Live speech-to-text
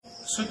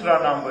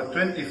Sutra number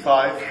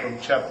 25 from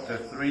chapter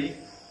 3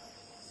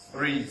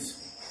 reads,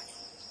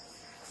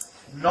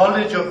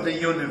 knowledge of the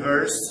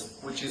universe,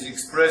 which is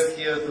expressed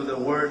here to the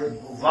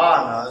word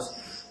bhuvanas.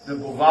 The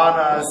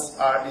bhuvanas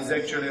is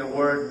actually a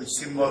word which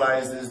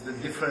symbolizes the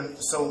different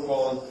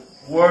so-called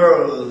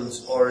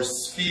worlds or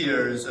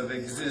spheres of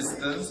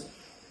existence,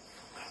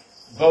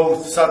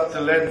 both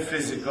subtle and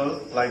physical,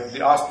 like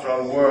the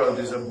astral world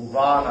is a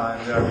bhuvana,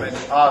 and there are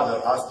many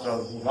other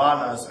astral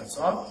bhuvanas and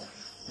so on.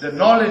 The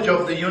knowledge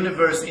of the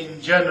universe in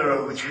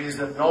general, which means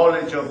the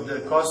knowledge of the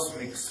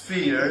cosmic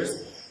spheres,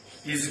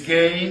 is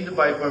gained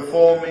by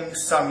performing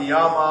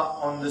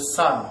samyama on the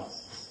sun.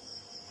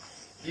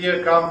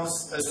 Here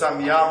comes a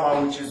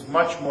samyama which is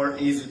much more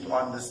easy to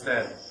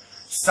understand.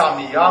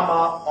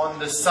 Samyama on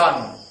the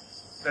sun.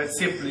 That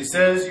simply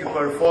says you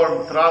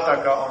perform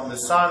trataka on the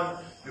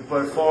sun, you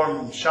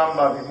perform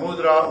shambhavi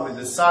mudra with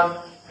the sun,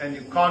 and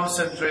you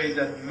concentrate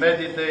and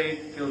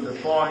meditate till the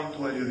point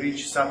where you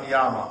reach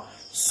samyama.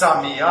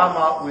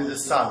 Samyama with the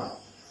sun.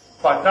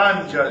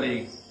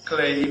 Patanjali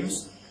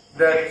claims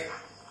that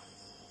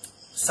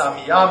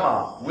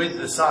samyama with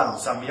the sun,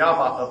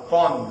 samyama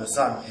upon the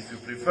sun if you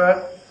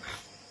prefer,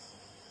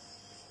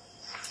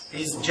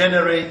 is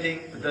generating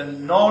the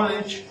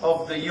knowledge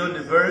of the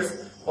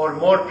universe, or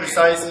more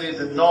precisely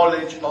the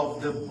knowledge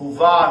of the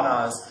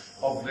bhuvanas,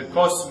 of the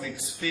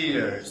cosmic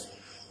spheres.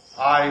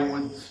 I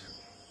would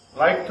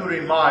like to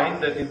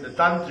remind that in the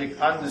tantric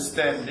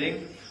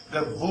understanding,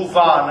 the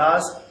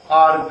bhuvanas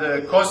are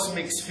the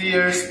cosmic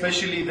spheres,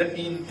 especially the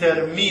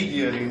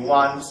intermediary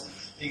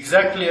ones,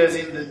 exactly as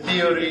in the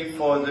theory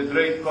for the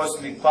great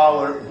cosmic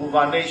power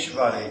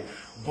Bhuvaneshwari.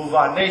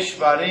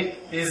 Bhuvaneshwari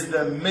is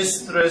the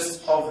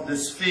mistress of the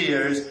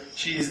spheres.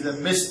 She is the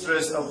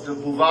mistress of the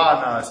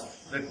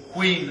bhuvanas, the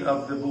queen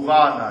of the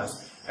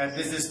bhuvanas. And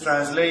this is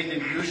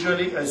translated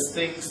usually as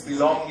things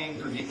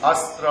belonging to the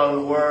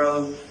astral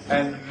world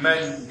and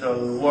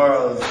mental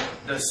world,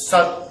 the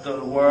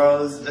subtle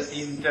worlds, the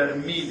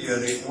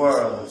intermediary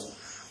worlds.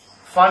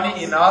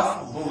 Funny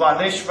enough,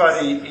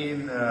 Bhuvaneshwari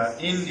in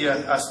Indian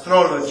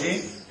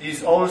astrology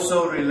is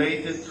also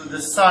related to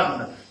the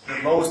sun.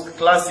 The most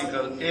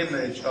classical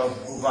image of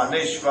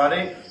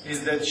Bhuvaneshwari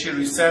is that she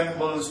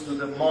resembles to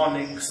the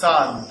morning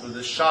sun, to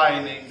the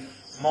shining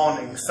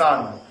morning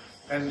sun.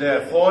 And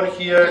therefore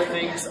here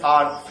things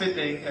are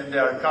fitting and they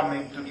are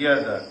coming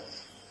together.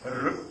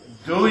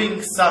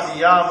 Doing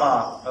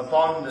samyama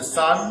upon the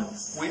sun,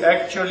 we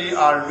actually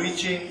are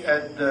reaching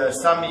at the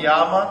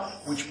samyama,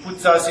 which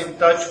puts us in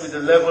touch with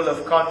the level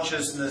of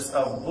consciousness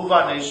of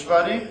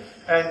Bhuvaneshwari,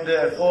 and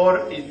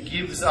therefore it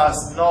gives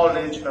us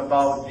knowledge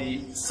about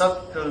the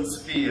subtle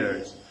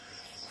spheres.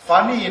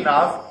 Funny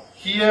enough,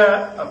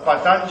 here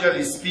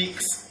Patanjali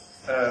speaks,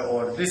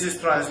 or this is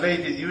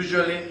translated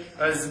usually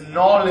as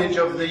knowledge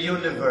of the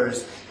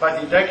universe,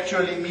 but it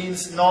actually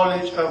means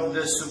knowledge of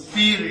the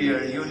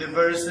superior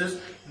universes,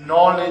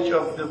 knowledge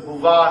of the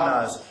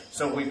bhuvanas.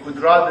 So we could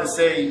rather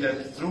say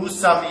that through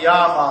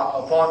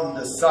samyama upon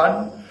the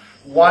sun,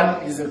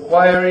 one is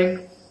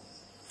acquiring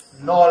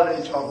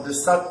knowledge of the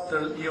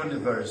subtle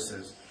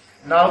universes.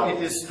 Now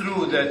it is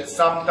true that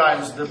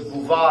sometimes the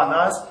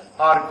bhuvanas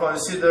are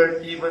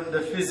considered even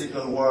the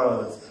physical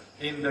worlds.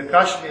 In the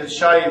Kashmir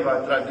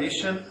Shaiva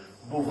tradition,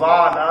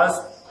 bhuvanas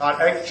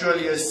are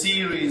actually a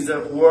series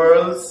of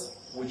worlds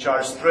which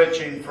are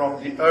stretching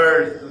from the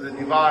earth to the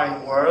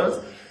divine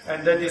worlds,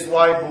 and that is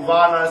why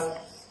bhuvanas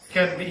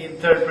can be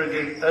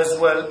interpreted as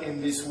well in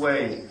this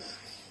way.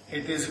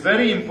 It is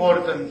very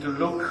important to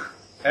look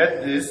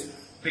at this,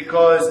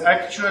 because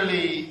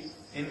actually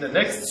in the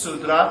next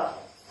sutra,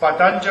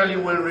 Patanjali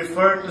will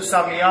refer to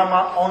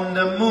samyama on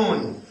the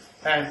moon.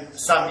 And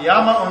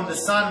samyama on the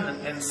sun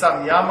and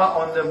samyama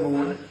on the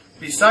moon,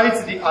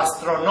 besides the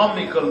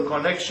astronomical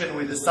connection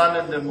with the sun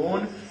and the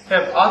moon,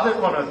 have other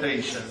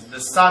connotations.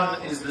 The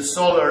sun is the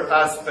solar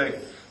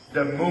aspect,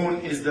 the moon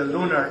is the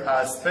lunar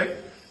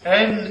aspect,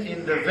 and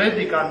in the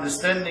Vedic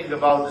understanding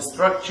about the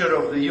structure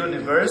of the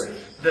universe,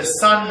 the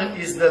sun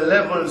is the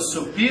level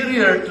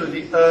superior to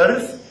the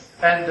earth,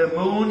 and the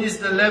moon is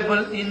the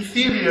level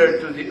inferior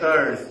to the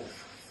earth.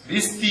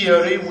 This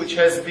theory, which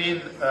has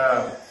been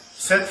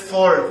set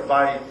forth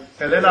by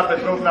Helena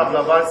Petrovna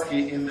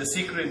Blavatsky in The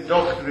Secret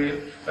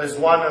Doctrine as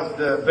one of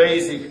the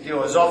basic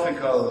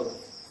theosophical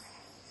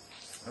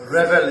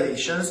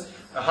revelations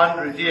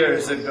 100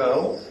 years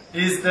ago,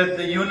 is that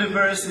the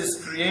universe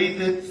is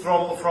created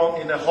from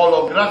in a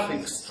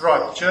holographic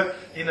structure,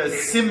 in a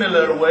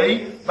similar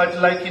way, but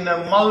like in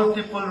a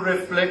multiple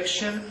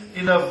reflection,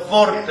 in a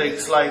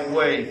vortex-like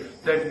way.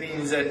 That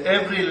means at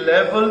every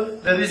level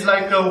there is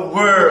like a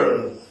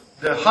whirl.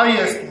 The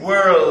highest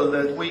world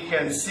that we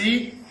can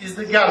see is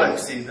the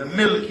galaxy. The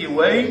Milky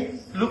Way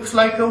looks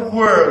like a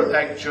whirl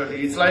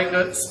actually. It's like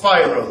a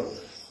spiral.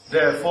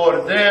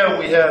 Therefore there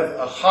we have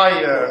a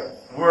higher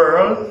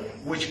world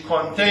which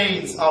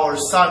contains our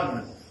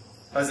sun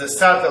as a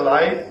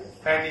satellite,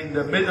 and in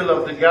the middle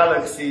of the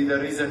galaxy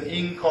there is an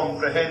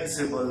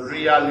incomprehensible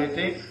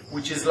reality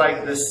which is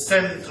like the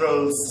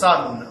central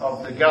sun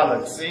of the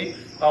galaxy,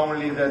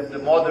 only that the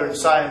modern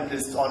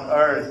scientists on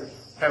Earth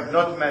have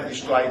not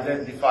managed to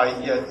identify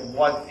yet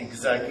what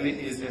exactly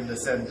is in the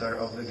center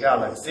of the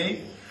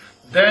galaxy.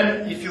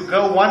 Then, if you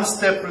go one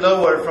step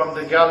lower from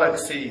the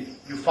galaxy,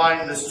 you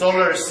find the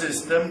solar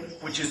system,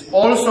 which is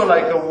also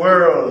like a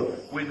whirl,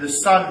 with the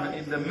sun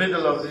in the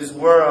middle of this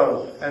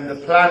whirl and the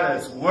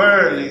planets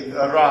whirling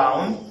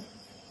around.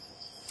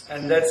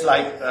 And that's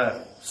like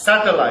a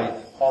satellite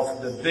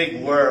of the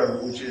big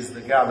whirl, which is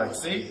the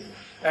galaxy.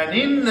 And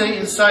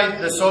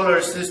inside the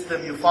solar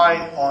system, you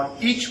find on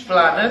each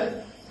planet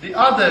the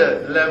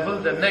other level,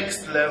 the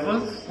next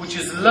level, which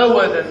is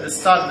lower than the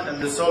sun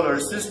and the solar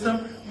system,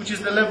 which is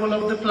the level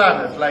of the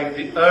planet. Like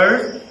the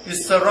Earth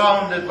is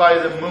surrounded by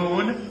the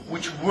moon,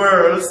 which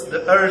whirls.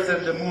 The Earth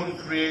and the moon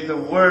create a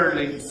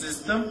whirling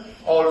system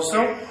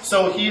also.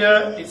 So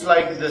here it's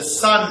like the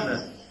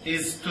sun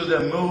is to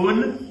the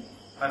moon.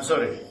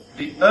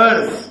 The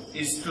Earth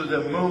is to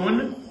the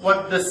moon,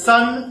 what the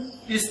sun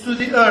is to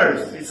the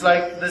Earth. It's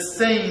like the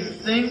same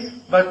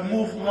thing, but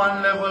moved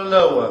one level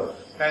lower.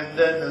 And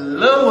then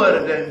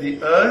lower than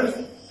the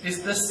Earth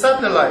is the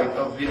satellite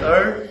of the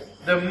Earth,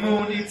 the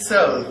moon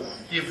itself.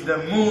 If the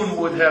moon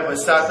would have a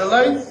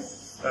satellite,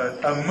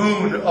 a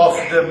moon of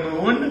the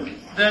moon,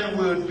 then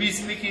we would be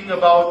speaking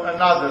about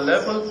another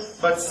level,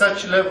 but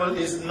such level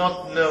is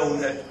not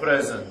known at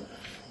present.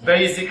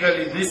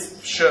 Basically,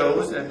 this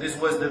shows, and this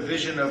was the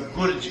vision of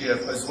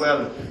Gurdjieff as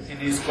well in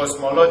his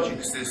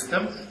cosmologic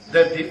system,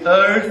 that the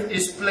Earth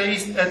is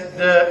placed at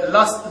the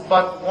last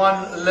but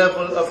one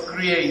level of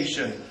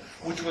creation,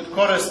 which would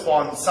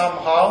correspond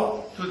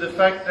somehow to the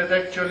fact that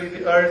actually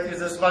the Earth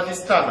is a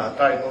Svadhisthana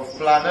type of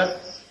planet,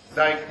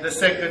 like the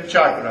second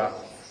chakra.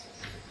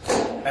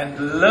 And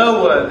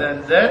lower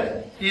than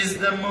that is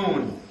the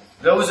moon.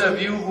 Those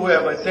of you who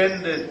have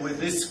attended with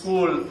this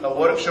school a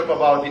workshop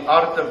about the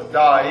art of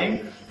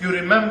dying, you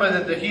remember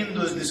that the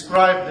Hindus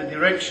describe the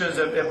directions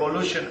of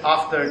evolution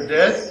after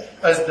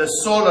death as the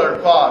solar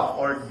path,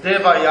 or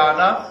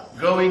Devayana,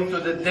 going to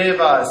the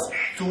Devas,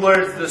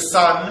 towards the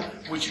sun,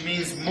 which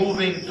means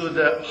moving to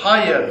the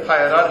higher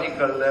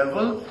hierarchical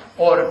level,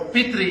 or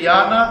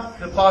Pitriyana,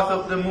 the path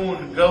of the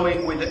moon,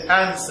 going with the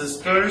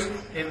ancestors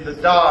in the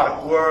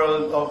dark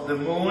world of the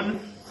moon.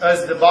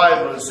 As the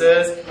Bible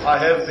says, I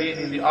have been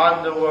in the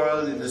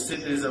underworld, in the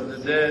cities of the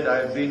dead, I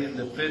have been in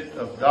the pit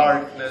of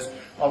darkness,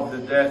 of the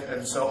death,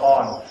 and so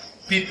on.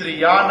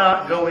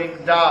 Pitriyana,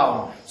 going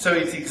down. So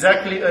it's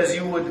exactly as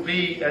you would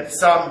be at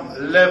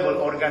some level,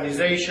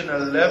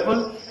 organizational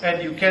level,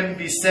 and you can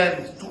be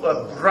sent to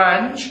a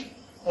branch,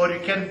 or you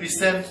can be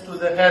sent to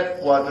the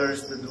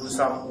headquarters to do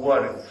some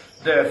work.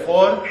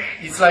 Therefore,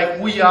 it's like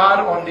we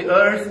are on the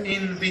earth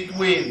in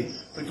between.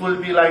 It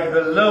will be like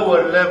the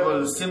lower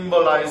level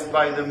symbolized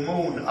by the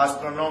moon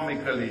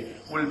astronomically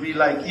will be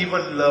like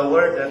even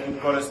lower, that would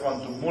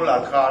correspond to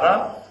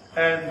Mulakara,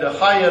 and the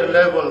higher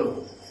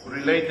level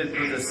related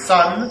to the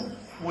sun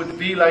would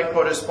be like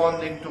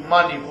corresponding to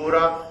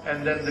Manipura,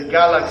 and then the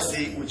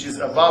galaxy which is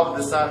above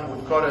the sun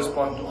would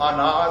correspond to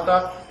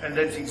Anahata, and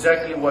that's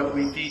exactly what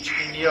we teach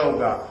in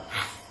yoga.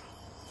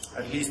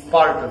 At least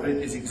part of it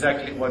is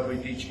exactly what we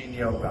teach in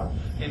yoga,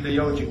 in the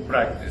yogic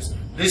practice.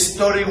 This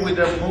story with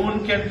the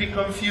moon can be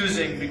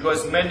confusing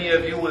because many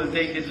of you will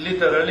take it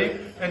literally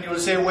and you will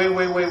say,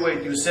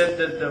 wait, you said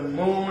that the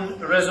moon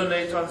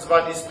resonates on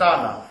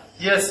Svadhisthana.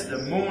 Yes, the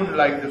moon,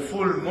 like the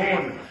full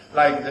moon,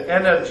 like the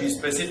energy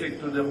specific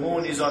to the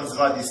moon is on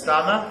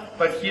Svadhisthana,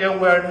 but here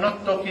we are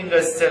not talking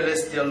as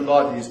celestial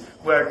bodies.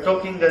 We are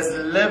talking as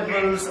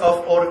levels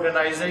of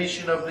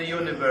organization of the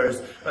universe,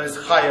 as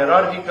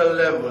hierarchical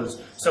levels.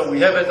 So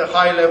we have at a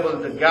high level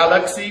the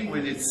galaxy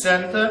with its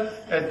center,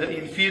 at the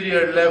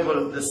inferior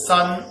level the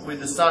sun with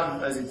the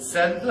sun as its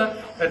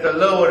center, at the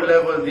lower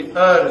level the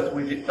earth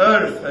with the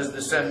earth as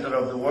the center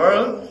of the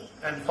world,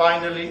 and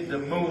finally the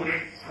moon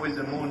with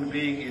the moon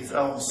being its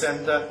own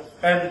center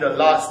and the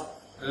last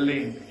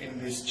link in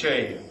this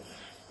chain.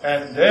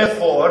 And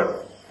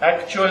therefore,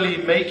 actually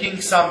making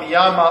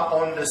samyama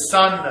on the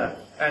sun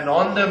and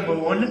on the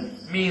moon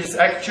means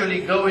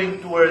actually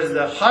going towards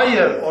the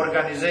higher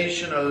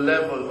organizational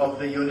level of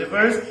the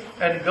universe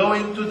and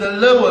going to the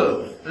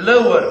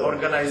lower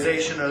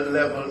organizational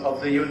level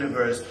of the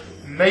universe.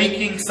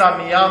 Making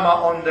samyama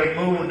on the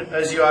moon,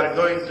 as you are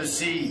going to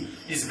see,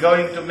 is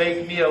going to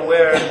make me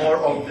aware more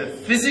of the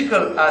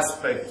physical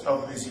aspects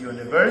of this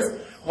universe,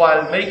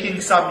 while making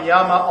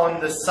samyama on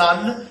the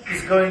sun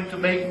is going to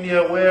make me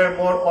aware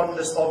more of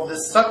the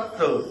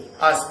subtle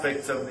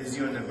aspects of this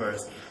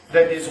universe.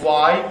 That is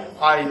why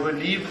I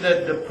believe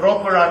that the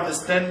proper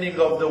understanding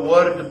of the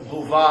word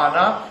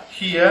bhuvana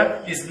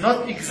here is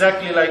not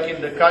exactly like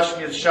in the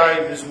Kashmir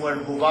Shaivism, where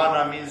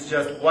bhuvana means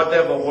just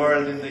whatever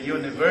world in the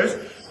universe,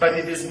 but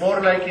it is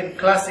more like in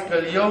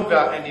classical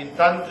yoga and in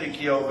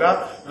tantric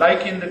yoga,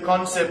 like in the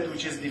concept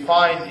which is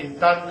defined in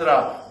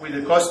Tantra with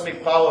the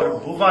cosmic power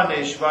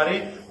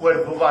Bhuvaneshwari,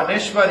 where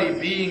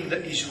Bhuvaneshwari being the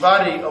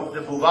Ishvari of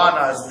the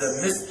Bhuvanas,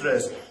 the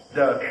mistress,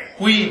 the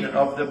queen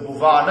of the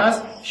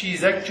Bhuvanas, she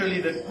is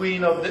actually the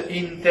queen of the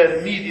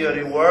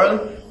intermediary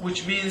world,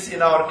 which means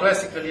in our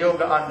classical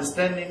yoga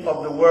understanding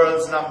of the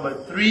worlds number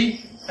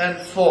 3 and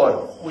 4,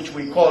 which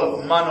we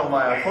call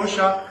Manomaya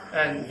Kosha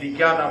and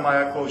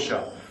Vijnanamaya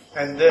Kosha.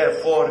 And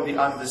therefore the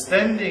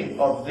understanding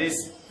of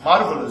this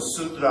marvelous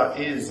sutra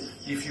is,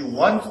 if you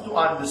want to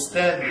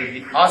understand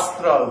the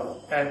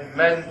astral and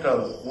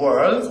mental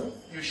world,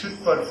 you should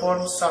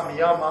perform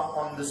samyama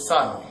on the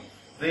sun.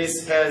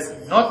 This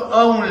has not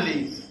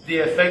only the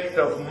effect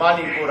of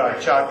Manipura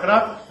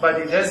chakra,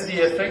 but it has the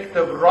effect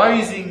of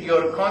rising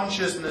your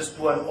consciousness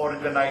to an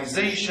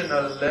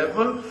organizational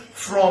level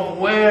from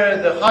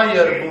where the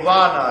higher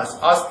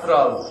bhuvanas,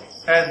 astral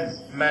and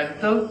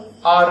mental,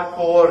 are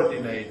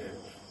coordinated.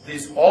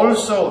 This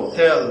also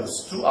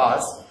tells to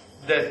us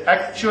that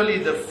actually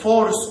the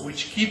force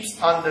which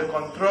keeps under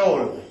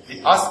control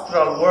the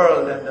astral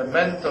world and the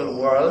mental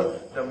world,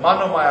 the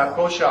Manomaya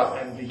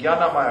Kosha and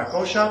Vijnanamaya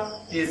Kosha,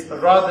 is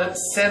rather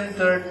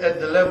centered at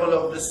the level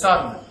of the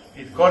sun.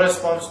 It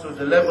corresponds to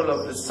the level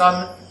of the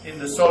sun in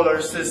the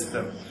solar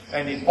system.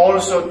 And it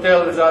also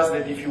tells us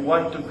that if you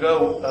want to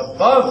go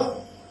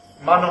above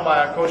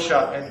Manomaya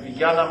Kosha and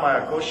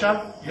Vijnanamaya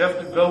Kosha, you have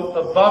to go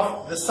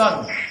above the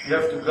sun. You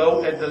have to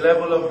go at the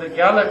level of the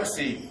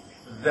galaxy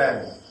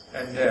then.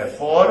 And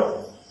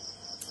therefore,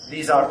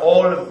 these are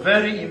all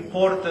very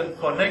important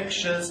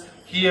connections.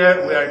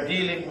 Here we are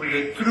dealing with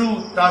a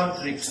true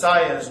tantric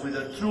science, with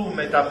a true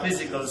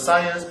metaphysical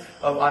science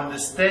of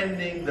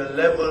understanding the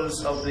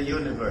levels of the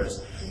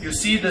universe. You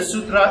see, the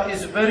sutra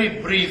is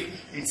very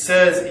brief. It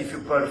says if you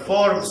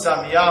perform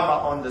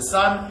samyama on the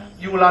sun,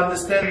 you will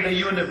understand the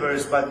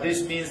universe, but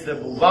this means the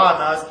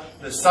bhuvanas,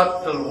 the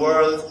subtle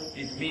world.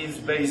 It means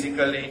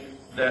basically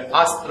the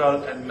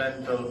astral and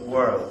mental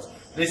worlds.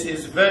 This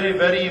is very,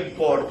 very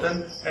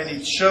important, and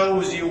it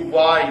shows you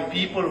why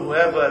people who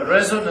have a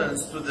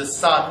resonance to the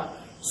sun,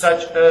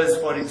 such as,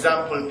 for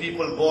example,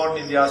 people born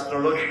in the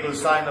astrological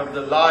sign of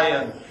the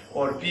lion,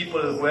 or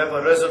people who have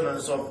a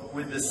resonance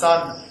with the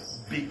sun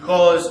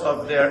because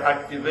of their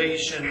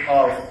activation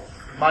of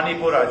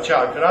Manipura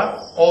chakra,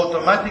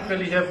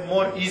 automatically have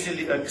more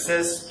easily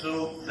access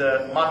to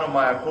the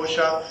Manomaya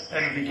Kosha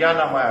and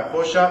Vijnanamaya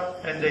Kosha,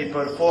 and they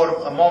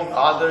perform, among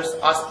others,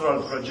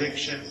 astral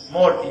projection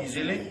more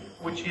easily,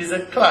 which is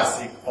a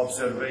classic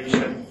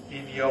observation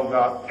in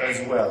yoga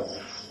as well.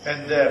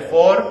 And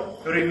therefore,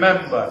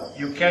 remember,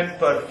 you can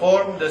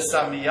perform the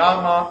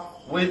samyama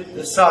with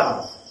the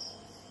sun.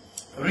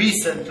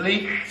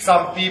 Recently,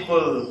 some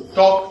people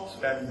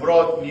talked and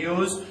brought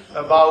news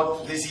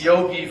about this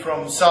yogi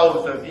from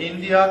south of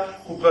India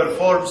who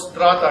performs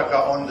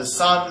trataka on the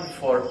sun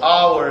for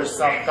hours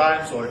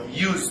sometimes, or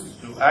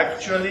used to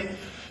actually.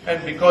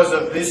 And because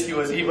of this, he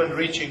was even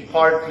reaching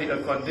partly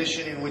a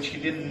condition in which he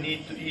didn't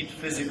need to eat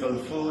physical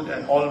food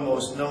and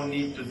almost no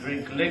need to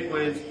drink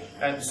liquids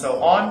and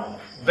so on.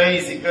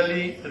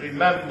 Basically,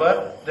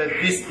 remember that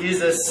this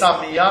is a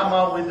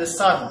samyama with the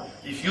sun.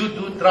 If you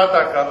do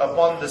trataka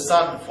upon the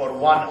sun for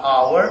 1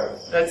 hour,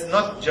 that's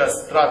not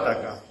just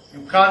trataka.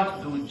 You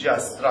can't do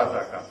just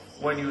trataka.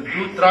 When you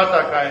do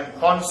trataka and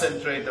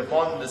concentrate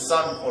upon the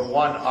sun for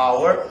 1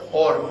 hour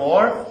or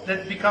more,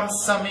 that becomes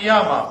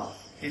samyama.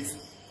 It's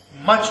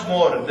much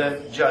more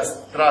than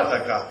just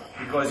trataka,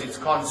 because it's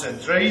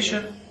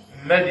concentration,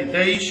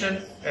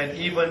 meditation, and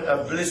even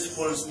a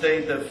blissful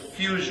state of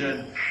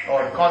fusion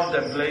or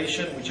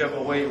contemplation, whichever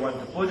way you want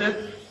to put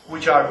it,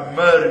 which are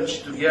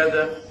merged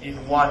together in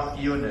one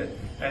unit.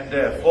 And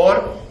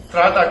therefore,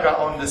 trataka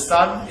on the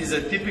sun is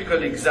a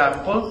typical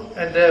example,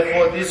 and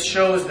therefore this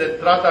shows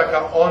that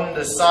trataka on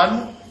the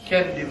sun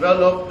can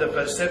develop the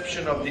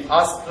perception of the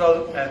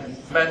astral and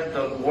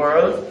mental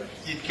world.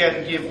 It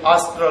can give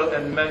astral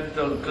and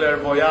mental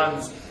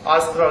clairvoyance,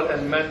 astral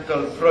and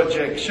mental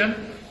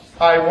projection.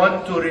 I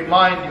want to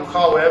remind you,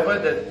 however,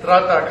 that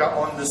trataka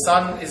on the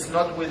sun is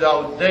not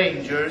without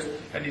dangers,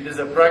 and it is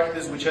a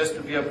practice which has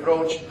to be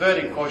approached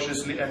very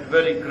cautiously and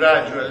very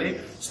gradually,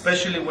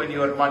 especially when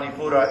your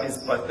Manipura is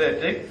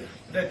pathetic.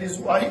 That is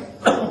why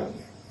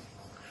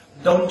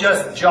don't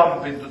just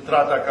jump into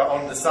trataka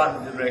on the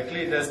sun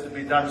directly. It has to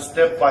be done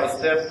step by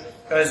step,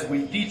 as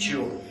we teach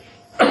you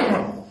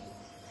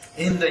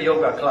in the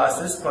yoga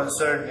classes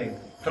concerning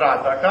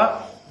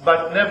trataka.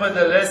 But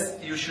nevertheless,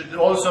 you should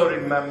also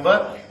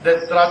remember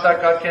that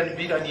trataka can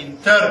be an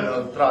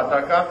internal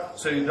trataka,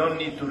 so you don't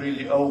need to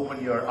really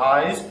open your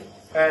eyes.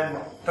 And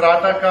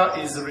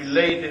trataka is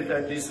related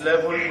at this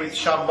level with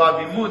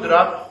Shambhavi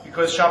Mudra,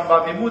 because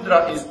Shambhavi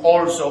Mudra is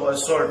also a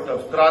sort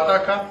of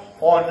trataka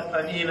on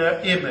an inner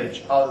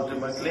image,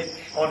 ultimately,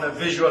 on a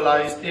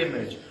visualized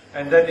image.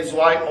 And that is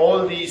why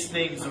all these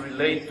things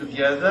relate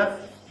together.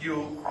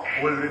 You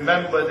will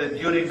remember that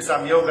during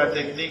some yoga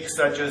techniques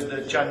such as the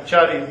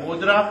Chanchari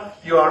Mudra,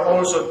 you are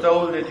also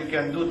told that you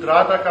can do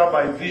trataka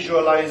by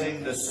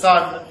visualizing the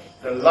sun,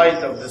 the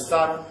light of the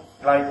sun,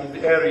 like in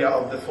the area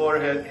of the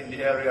forehead, in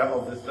the area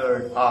of the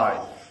third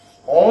eye.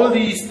 All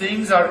these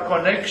things are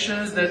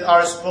connections that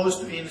are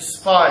supposed to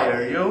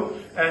inspire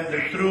you, and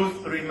the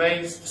truth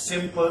remains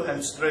simple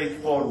and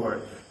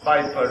straightforward.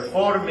 By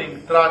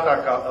performing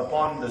trataka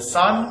upon the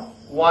sun,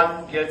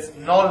 one gets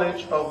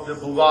knowledge of the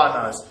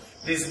bhuvanas.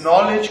 This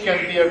knowledge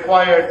can be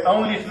acquired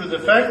only through the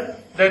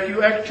fact that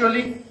you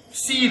actually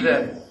see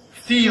them,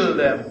 feel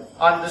them,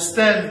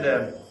 understand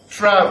them,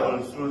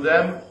 travel through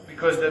them,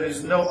 because there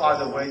is no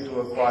other way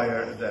to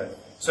acquire them.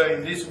 So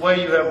in this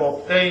way you have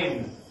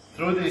obtained,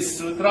 through this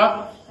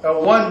sutra, a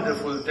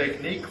wonderful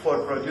technique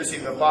for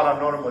producing a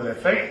paranormal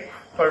effect.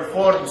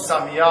 Perform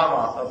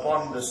samyama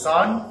upon the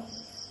sun,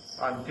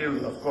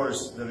 until, of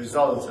course, the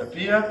results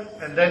appear,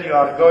 and then you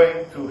are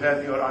going to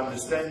have your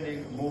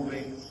understanding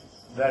moving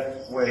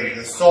that way,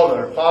 the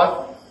solar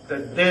path, the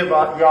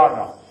Deva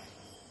Yana.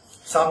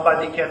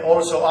 Somebody can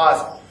also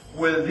ask,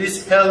 will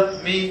this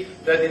help me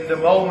that in the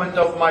moment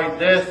of my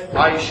death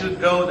I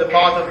should go the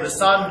path of the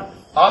sun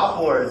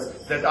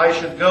upwards, that I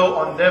should go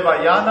on Deva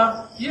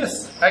Yana?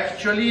 Yes,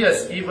 actually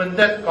yes, even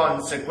that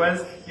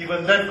consequence,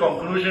 even that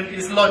conclusion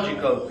is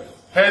logical.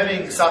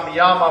 Having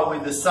samyama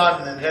with the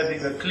sun and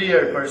having a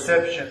clear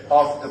perception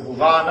of the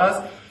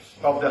bhuvanas,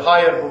 of the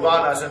higher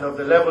bhuvanas and of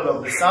the level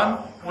of the sun,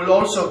 will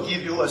also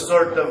give you a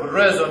sort of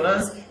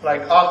resonance,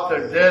 like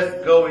after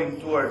death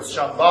going towards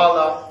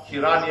Shambhala,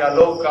 Hiranya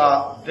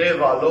Loka,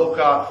 Deva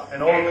Loka,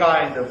 and all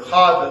kind of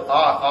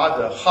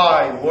other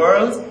high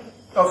worlds.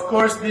 Of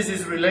course, this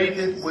is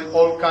related with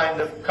all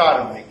kind of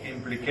karmic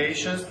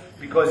implications,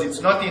 because it's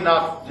not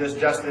enough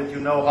just that you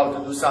know how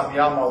to do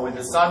samyama with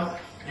the sun.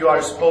 You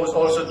are supposed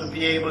also to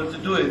be able to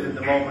do it in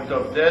the moment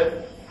of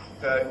death.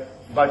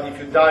 But if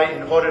you die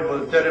in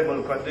horrible,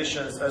 terrible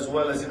conditions, as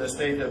well as in a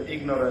state of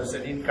ignorance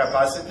and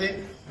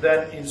incapacity,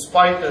 then in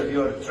spite of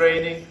your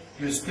training,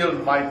 you still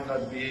might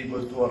not be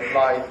able to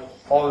apply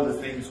all the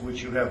things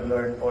which you have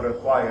learned or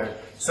acquired.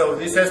 So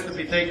this has to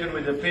be taken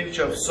with a pinch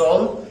of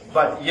salt,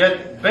 but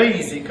yet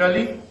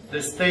basically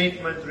the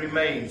statement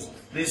remains.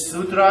 This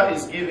sutra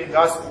is giving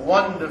us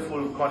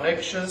wonderful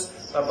connections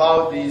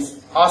about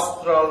these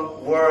astral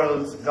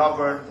worlds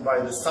governed by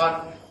the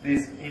sun,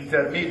 these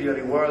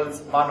intermediary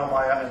worlds,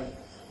 Manomaya and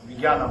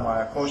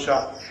Vijnanamaya,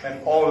 Kosha,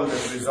 and all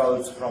that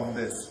results from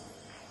this.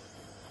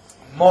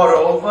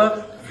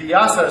 Moreover,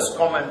 Vyasa's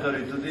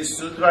commentary to this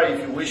sutra,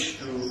 if you wish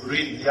to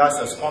read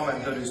Vyasa's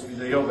commentaries to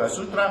the Yoga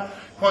Sutra,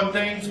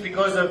 contains,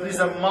 because of this,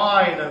 a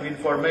mine of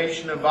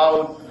information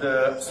about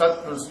the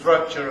subtle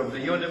structure of the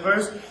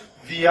universe.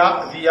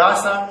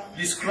 Vyasa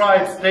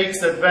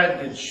takes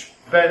advantage,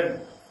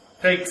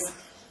 takes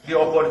the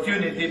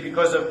opportunity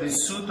because of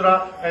this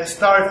sutra and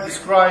starts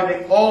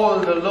describing all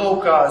the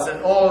lokas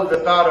and all the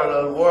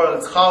parallel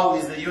worlds, how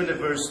is the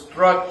universe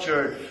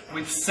structured,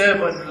 with 7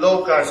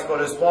 lokas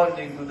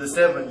corresponding to the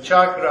 7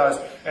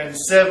 chakras and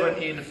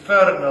 7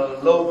 infernal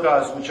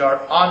lokas which are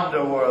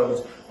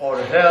underworlds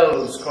or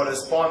hells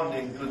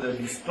corresponding to the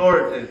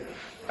distorted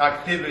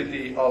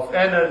activity of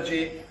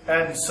energy,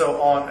 and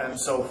so on and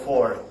so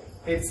forth.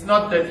 It's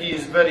not that he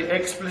is very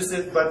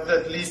explicit, but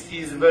at least he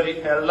is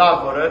very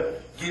elaborate,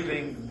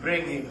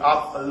 bringing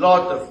up a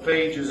lot of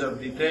pages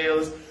of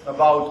details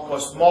about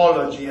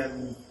cosmology,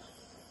 and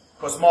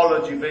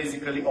cosmology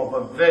basically of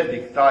a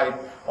Vedic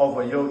type, of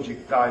a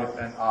yogic type,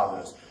 and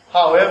others.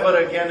 However,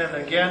 again and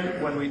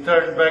again, when we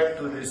turn back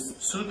to this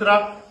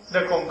sutra,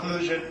 the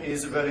conclusion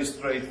is very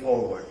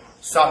straightforward.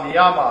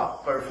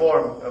 Samyama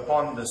performed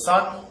upon the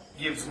sun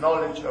gives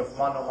knowledge of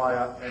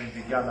Manomaya and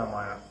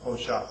Vijnanamaya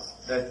Kosha.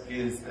 That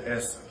is the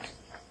essence.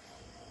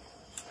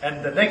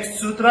 And the next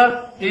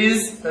sutra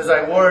is, as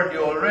I warned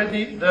you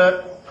already,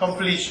 the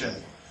completion.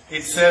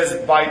 It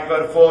says, by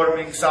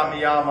performing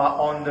samyama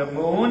on the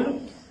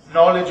moon,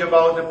 knowledge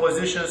about the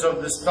positions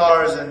of the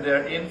stars and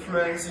their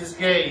influence is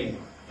gained.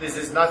 This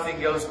is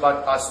nothing else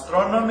but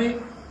astronomy,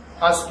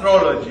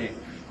 astrology.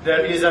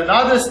 There is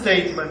another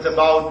statement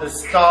about the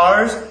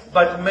stars,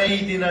 but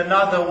made in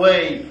another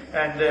way,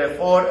 and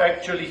therefore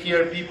actually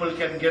here people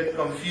can get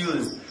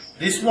confused.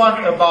 This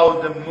one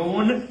about the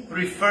moon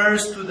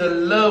refers to the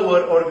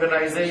lower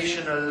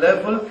organizational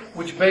level,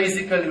 which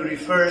basically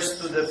refers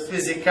to the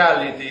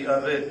physicality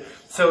of it.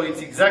 So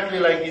it's exactly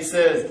like he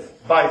says,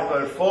 by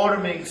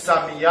performing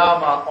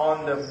samyama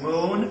on the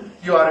moon,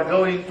 you are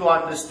going to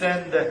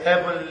understand the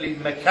heavenly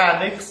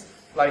mechanics,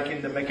 like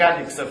in the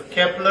mechanics of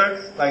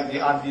Kepler, like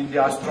in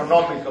the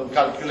astronomical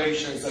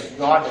calculations of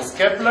Johannes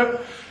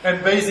Kepler.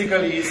 And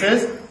basically he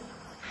says,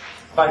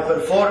 by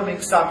performing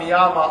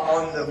samyama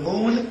on the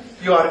moon,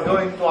 you are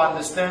going to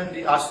understand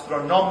the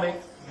astronomic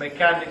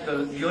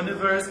mechanical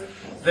universe.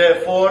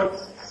 Therefore,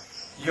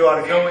 you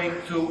are going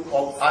to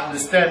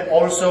understand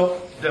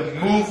also the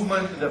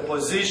movement, the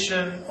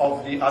position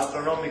of the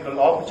astronomical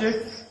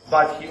object.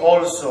 But he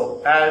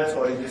also adds,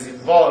 or it is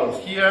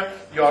involved here,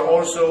 you are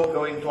also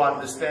going to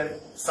understand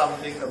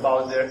something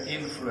about their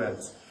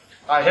influence.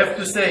 I have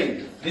to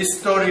say, this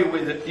story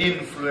with the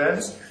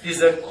influence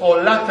is a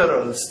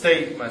collateral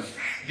statement,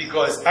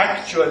 because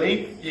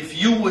actually, if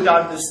you would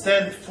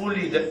understand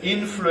fully the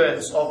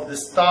influence of the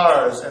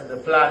stars and the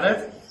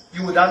planet,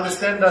 you would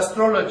understand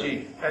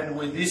astrology, and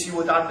with this you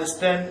would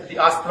understand the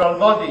astral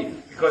body,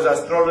 because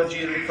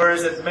astrology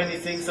refers at many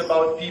things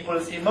about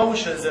people's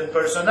emotions and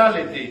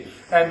personality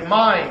and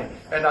mind,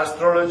 and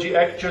astrology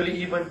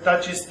actually even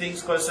touches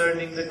things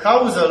concerning the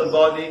causal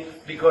body,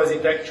 because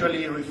it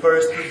actually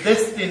refers to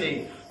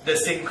destiny, the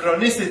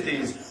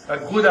synchronicities. A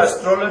good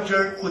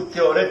astrologer could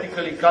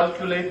theoretically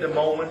calculate the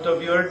moment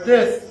of your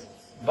death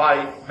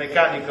by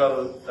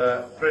mechanical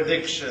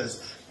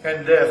predictions,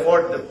 and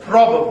therefore the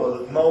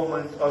probable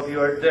moment of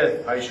your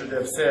death, I should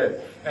have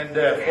said. And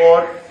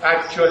therefore,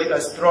 actually,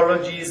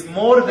 astrology is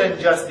more than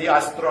just the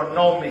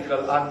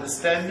astronomical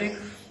understanding,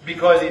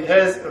 because it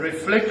has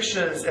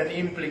reflections and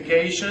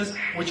implications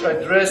which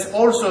address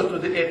also to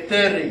the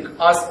etheric,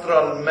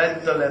 astral,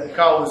 mental and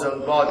causal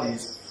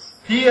bodies.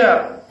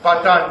 Here,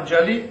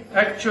 Patanjali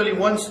actually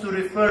wants to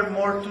refer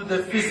more to the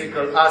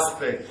physical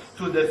aspect,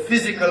 to the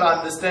physical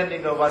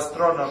understanding of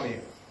astronomy.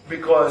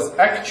 Because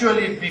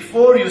actually,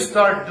 before you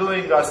start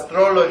doing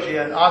astrology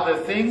and other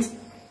things,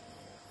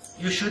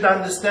 you should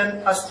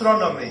understand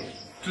astronomy.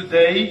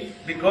 Today,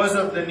 because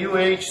of the New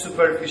Age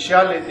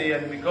superficiality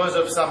and because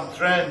of some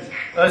trends,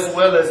 as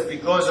well as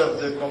because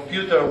of the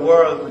computer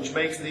world which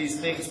makes these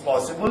things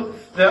possible,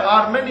 there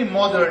are many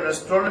modern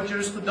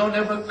astrologers who don't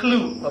have a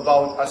clue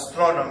about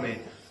astronomy.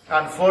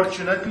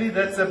 Unfortunately,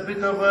 that's a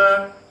bit of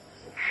a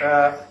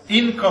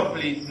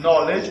incomplete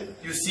knowledge.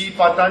 You see,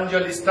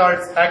 Patanjali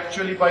starts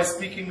actually by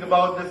speaking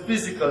about the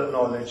physical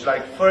knowledge.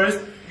 Like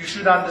first, you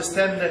should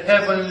understand the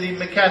heavenly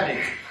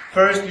mechanics.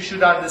 First, you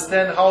should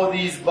understand how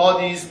these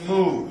bodies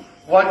move.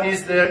 What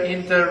is their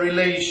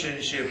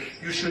interrelationship?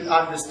 You should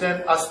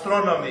understand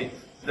astronomy.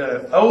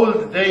 The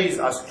old days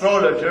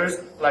astrologers,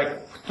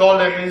 like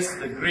Ptolemy,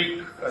 the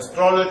Greek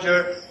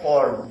astrologer,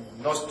 or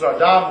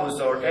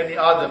Nostradamus, or any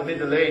other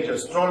Middle Age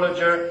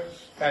astrologer,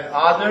 and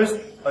others,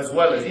 as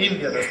well as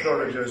Indian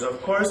astrologers,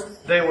 of course,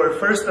 they were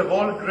first of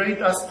all great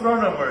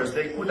astronomers.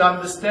 They could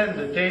understand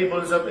the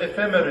tables of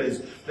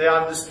ephemeris. They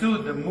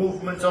understood the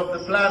movements of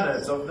the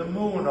planets, of the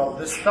moon, of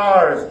the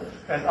stars,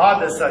 and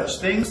other such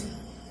things.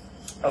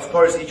 Of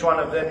course, each one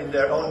of them in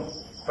their own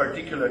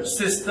particular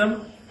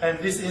system, and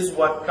this is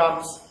what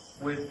comes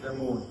with the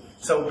moon.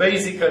 So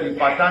basically,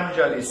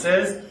 Patanjali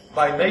says,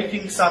 by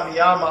making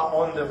samyama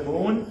on the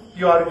moon,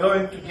 you are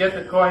going to get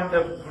a kind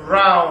of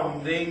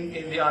grounding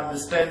in the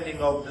understanding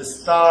of the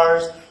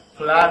stars,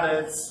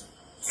 planets,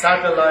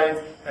 satellites,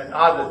 and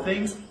other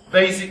things.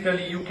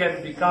 Basically, you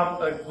can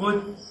become a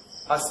good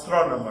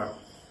astronomer.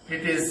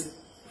 It is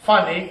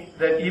funny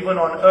that even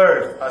on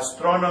Earth,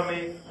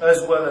 astronomy,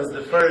 as well as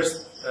the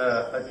first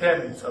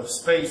attempts of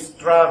space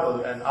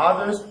travel and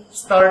others,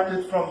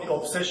 started from the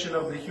obsession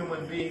of the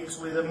human beings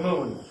with the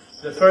moon.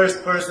 The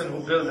first person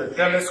who built a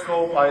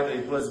telescope, either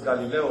it was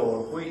Galileo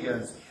or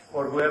Huygens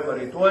or whoever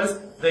it was,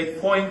 they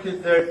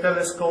pointed their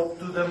telescope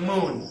to the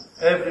moon.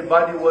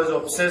 Everybody was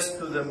obsessed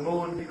to the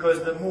moon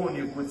because the moon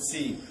you could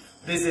see.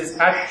 This is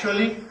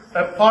actually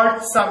a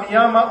part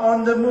samyama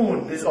on the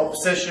moon, this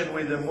obsession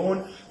with the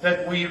moon,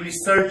 that we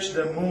research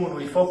the moon,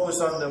 we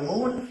focus on the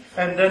moon,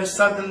 and then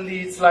suddenly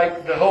it's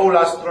like the whole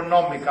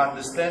astronomic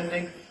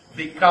understanding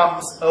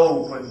becomes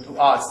open to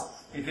us.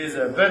 It is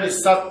a very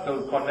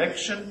subtle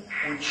connection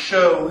which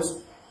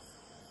shows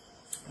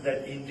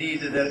that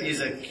indeed there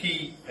is a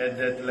key at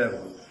that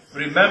level.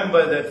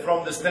 Remember that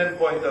from the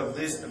standpoint of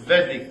this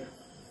Vedic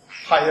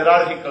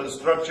hierarchical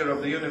structure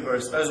of the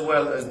universe, as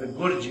well as the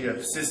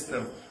Gurdjieff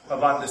system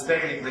of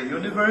understanding the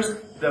universe,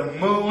 the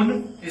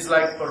moon is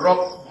like a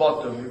rock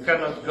bottom. You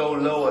cannot go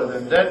lower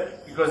than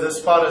that, because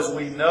as far as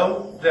we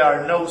know, there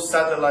are no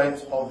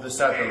satellites of the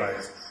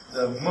satellites.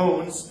 The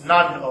moons,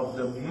 none of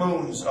the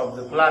moons of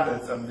the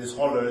planets in this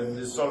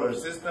solar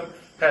system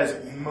has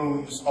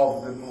moons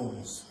of the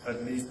moons.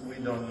 At least we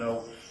don't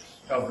know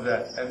of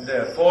that. And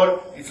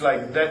therefore, it's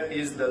like that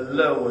is the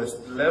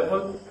lowest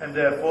level, and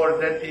therefore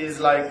that is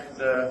like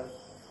the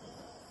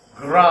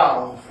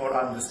ground for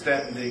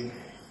understanding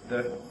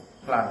the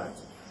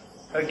planets.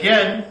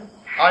 Again,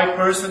 I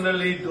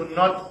personally do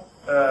not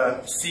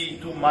see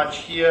too much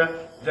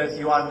here that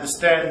you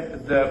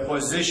understand the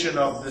position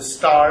of the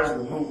stars,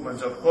 the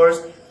movements of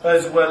course,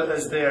 as well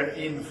as their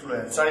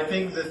influence. I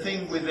think the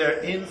thing with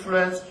their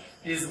influence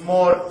is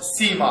more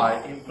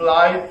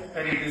semi-implied,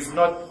 and it is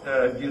not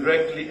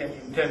directly and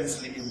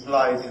intensely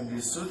implied in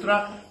this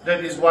sutra.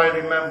 That is why,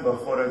 remember,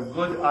 for a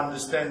good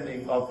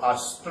understanding of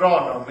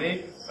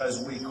astronomy,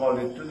 as we call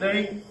it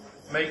today,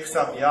 make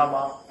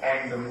samyama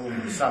on the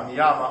moon.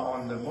 Samyama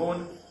on the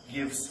moon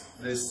gives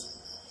this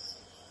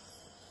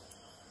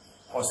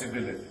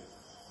possibility.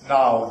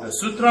 Now, the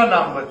sutra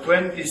number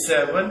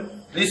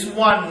 27, this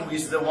one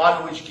is the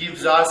one which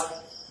gives us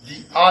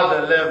the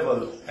other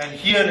level. And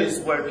here is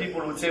where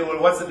people would say,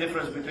 well, what's the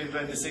difference between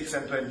 26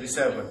 and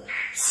 27?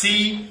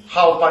 See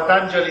how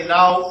Patanjali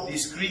now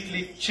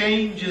discreetly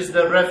changes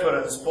the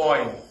reference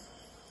point.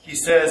 He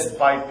says,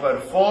 by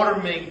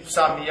performing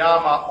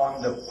samyama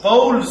on the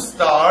pole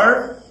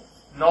star,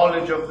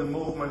 knowledge of the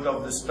movement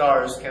of the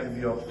stars can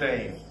be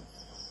obtained.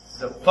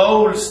 The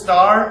pole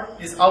star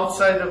is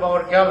outside of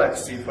our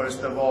galaxy,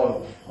 first of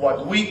all.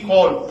 What we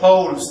call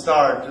pole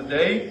star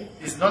today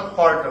is not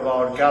part of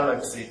our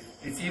galaxy.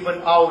 It's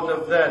even out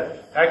of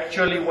that.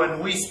 Actually,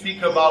 when we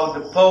speak about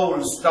the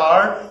pole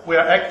star, we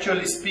are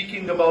actually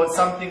speaking about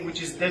something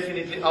which is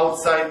definitely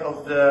outside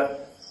of the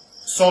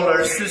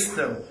solar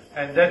system.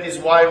 And that is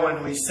why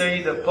when we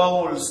say the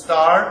pole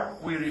star,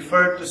 we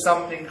refer to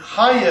something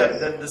higher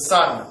than the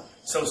sun.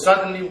 So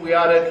suddenly we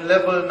are at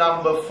level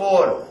number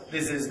 4.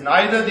 This is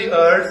neither the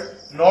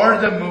earth, nor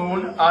the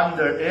moon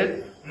under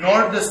it,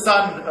 nor the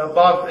sun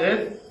above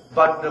it,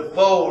 but the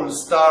pole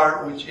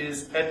star, which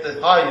is at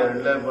a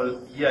higher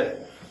level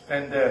yet.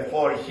 And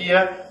therefore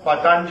here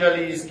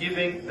Patanjali is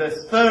giving the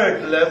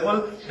 3rd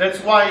level. That's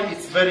why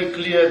it's very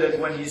clear that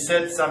when he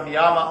said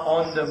samyama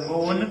on the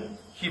moon,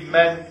 he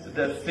meant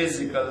the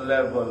physical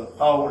level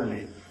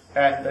only.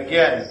 And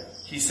again,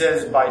 he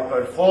says by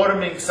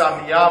performing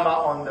samyama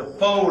on the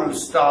pole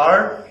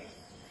star,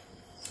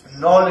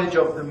 knowledge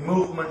of the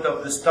movement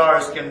of the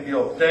stars can be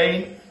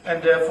obtained,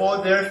 and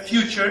therefore their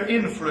future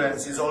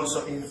influence is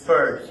also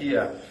inferred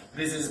here.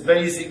 This is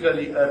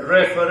basically a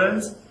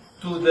reference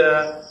to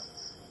the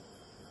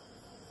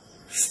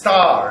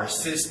star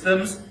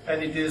systems,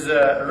 and it is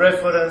a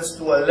reference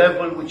to a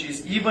level which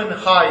is even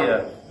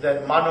higher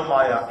than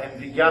Manomaya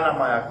and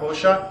Vijnanamaya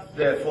Kosha,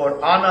 therefore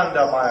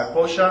Anandamaya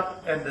Kosha,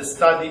 and the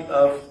study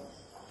of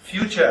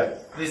future.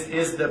 This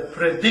is the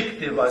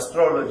predictive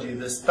astrology,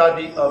 the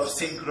study of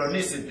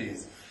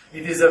synchronicities.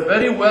 It is a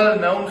very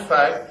well-known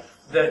fact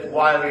that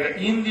while the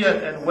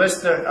Indian and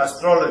Western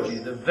astrology,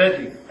 the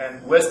Vedic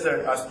and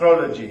Western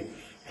astrology,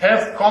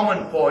 have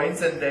common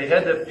points, and they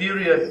had a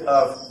period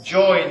of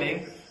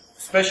joining,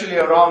 especially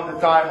around the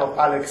time of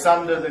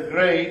Alexander the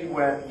Great,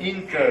 when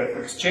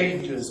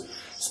inter-exchanges,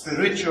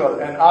 spiritual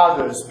and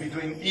others,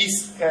 between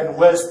East and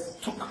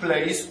West took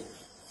place,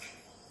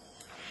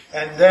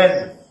 and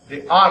then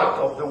the art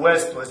of the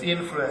West was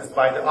influenced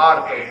by the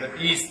art of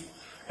the East,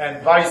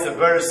 and vice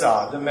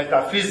versa. The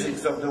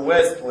metaphysics of the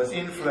West was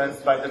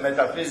influenced by the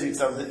metaphysics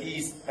of the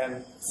East,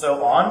 and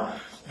so on.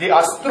 The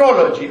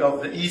astrology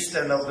of the East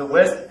and of the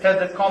West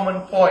had a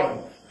common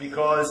point,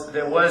 because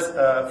there was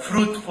a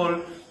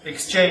fruitful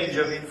exchange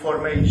of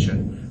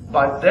information.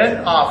 But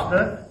then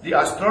after, the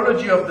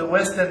astrology of the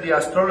West and the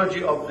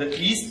astrology of the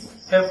East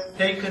have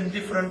taken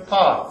different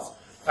paths.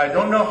 I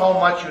don't know how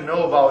much you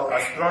know about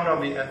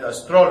astronomy and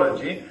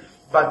astrology,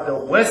 but the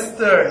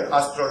Western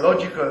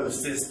astrological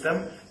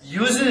system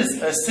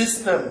uses a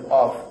system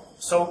of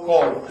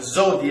so-called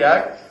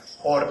zodiac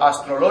or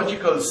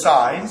astrological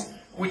signs,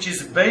 which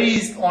is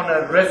based on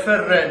a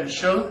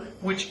referential,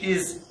 which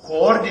is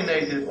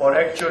coordinated or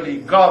actually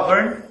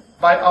governed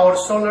by our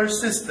solar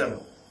system.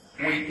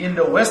 In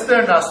the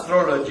Western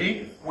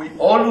astrology, we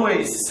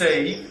always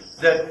say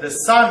that the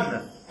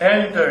sun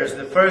enters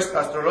the first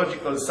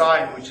astrological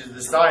sign, which is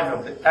the sign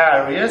of the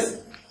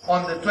Aries,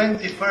 on the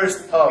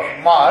 21st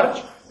of March,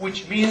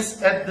 which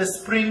means at the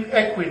spring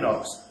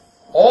equinox.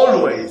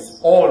 Always,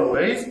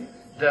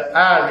 the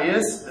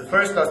Aries, the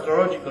first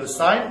astrological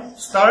sign,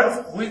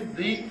 starts with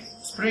the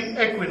spring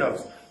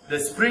equinox. The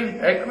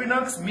spring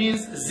equinox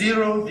means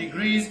 0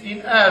 degrees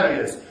in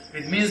Aries.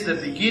 It means the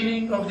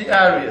beginning of the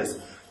Aries.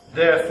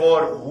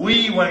 Therefore,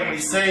 when we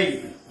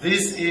say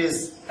this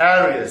is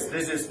Aries,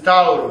 this is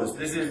Taurus,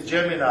 this is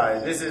Gemini,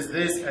 this is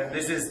this and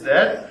this is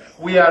that,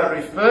 we are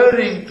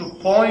referring to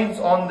points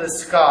on the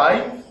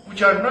sky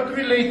which are not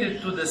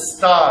related to the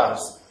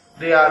stars.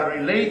 They are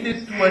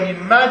related to an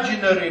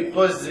imaginary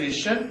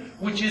position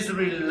which is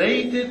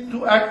related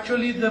to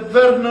actually the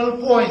vernal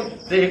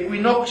point, the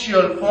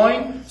equinoctial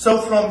point.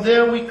 So from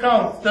there we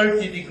count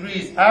 30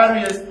 degrees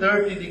Aries,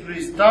 30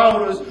 degrees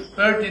Taurus,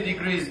 30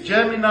 degrees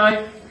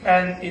Gemini,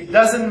 and it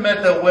doesn't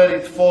matter where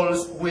it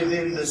falls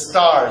within the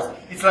stars.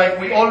 It's like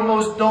we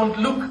almost don't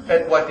look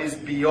at what is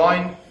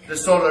beyond the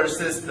solar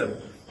system.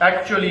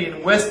 Actually,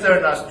 in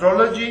Western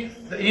astrology,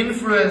 the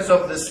influence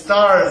of the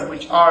stars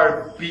which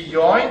are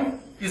beyond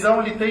is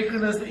only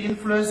taken as the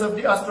influence of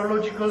the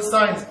astrological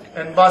signs,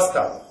 and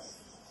basta.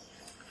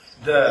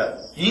 The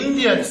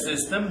Indian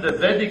system, the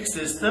Vedic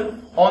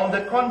system, on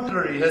the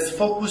contrary, has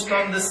focused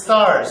on the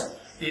stars.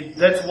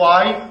 That's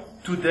why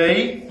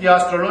today the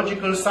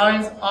astrological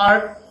signs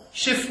are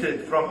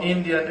shifted from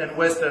Indian and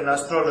Western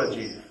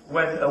astrology.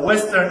 When a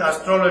Western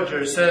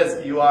astrologer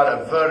says you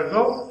are a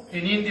Virgo,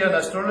 in Indian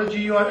astrology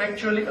you are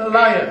actually a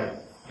lion,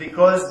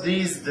 because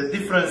the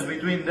difference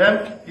between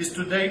them is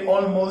today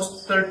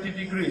almost 30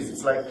 degrees.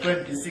 It's like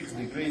 26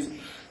 degrees,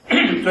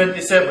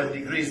 27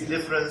 degrees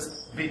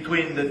difference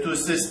between the two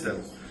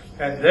systems.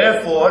 And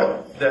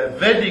therefore, the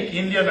Vedic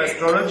Indian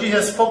astrology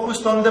has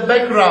focused on the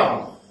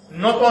background,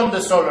 not on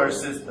the solar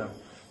system.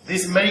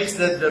 This makes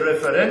that the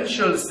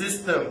referential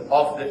system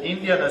of the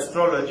Indian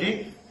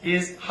astrology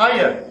is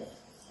higher.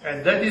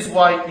 And that is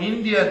why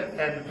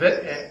Indian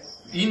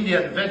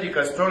Vedic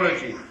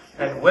astrology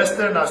and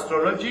Western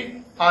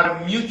astrology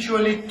are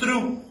mutually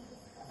true,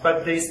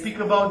 but they speak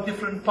about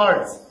different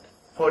parts.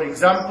 For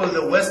example,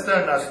 the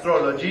Western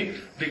astrology,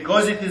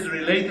 because it is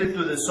related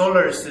to the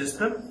solar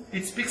system,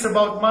 it speaks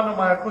about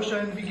Manomaya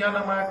Kosha and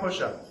Vijnanamaya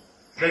Kosha.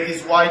 That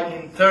is why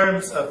in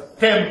terms of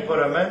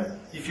temperament,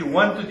 if you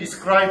want to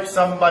describe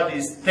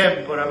somebody's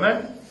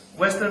temperament,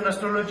 Western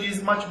astrology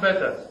is much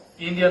better.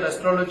 Indian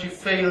astrology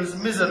fails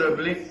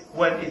miserably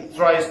when it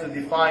tries to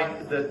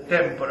define the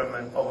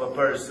temperament of a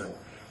person.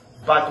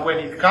 But when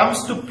it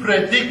comes to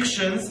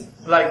predictions,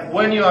 like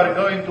when you are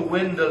going to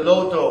win the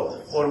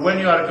lotto or when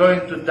you are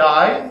going to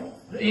die,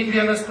 the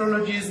Indian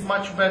astrology is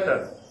much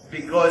better,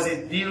 because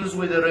it deals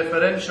with a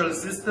referential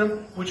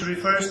system which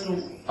refers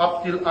to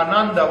up till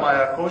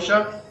Anandamaya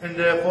Kosha, and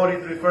therefore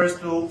it refers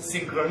to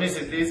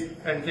synchronicities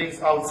and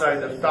things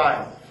outside of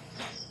time.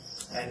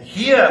 And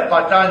here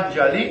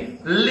Patanjali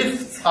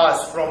lifts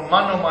us from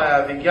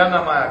Manomaya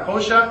Vijnanamaya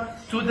Kosha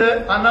to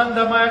the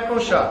Anandamaya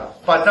Kosha.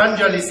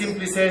 Patanjali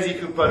simply says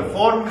if you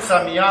perform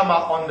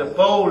Samyama on the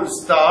pole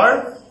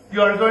star,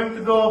 you are going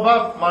to go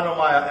above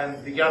Manomaya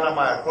and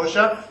Vijnanamaya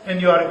Kosha,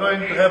 and you are going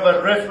to have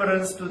a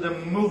reference to the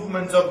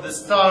movements of the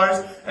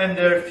stars and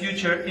their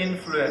future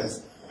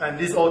influence. And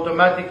this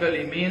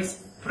automatically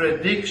means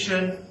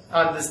prediction,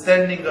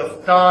 understanding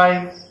of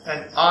time,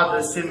 and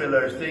other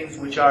similar things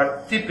which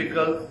are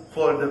typical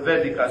for the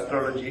Vedic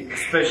astrology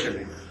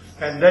especially.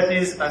 And that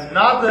is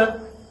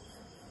another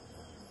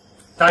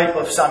type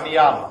of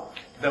Samyama.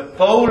 The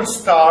pole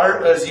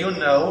star, as you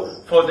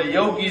know, for the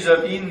yogis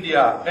of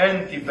India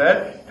and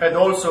Tibet, had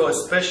also a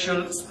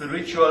special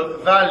spiritual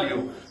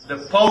value.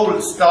 The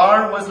pole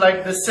star was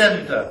like the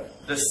center.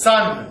 The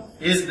sun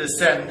is the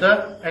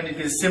center, and it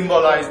is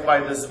symbolized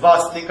by the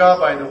svastika,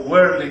 by the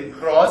whirling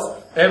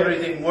cross.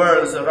 Everything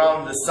whirls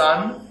around the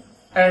sun.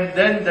 And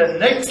then the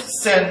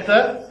next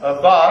center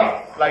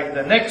above, like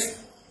the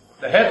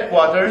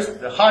headquarters,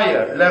 the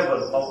higher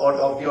level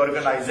of the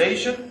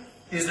organization,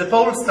 is the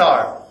pole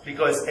star,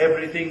 because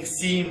everything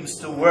seems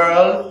to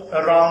whirl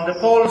around the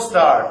pole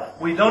star.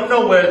 We don't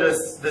know where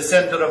the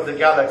center of the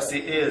galaxy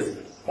is,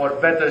 or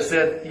better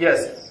said,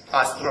 yes,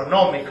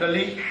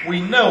 astronomically,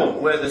 we know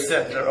where the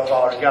center of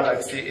our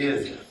galaxy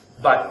is.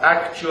 But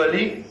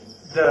actually,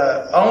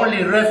 the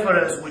only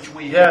reference which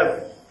we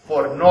have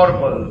for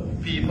normal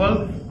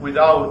people,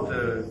 without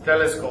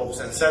telescopes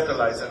and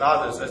satellites and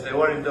others as they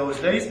were in those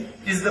days,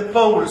 is the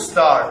pole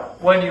star.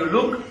 When you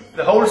look,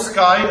 the whole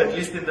sky, at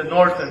least in the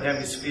northern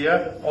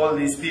hemisphere, all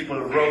these people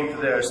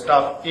wrote their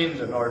stuff in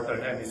the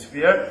northern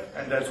hemisphere,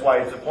 and that's why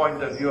it's a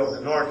point of view of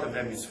the northern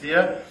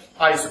hemisphere.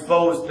 I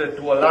suppose that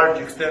to a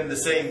large extent the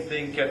same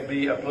thing can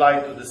be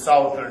applied to the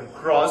southern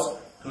cross,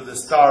 to the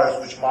stars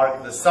which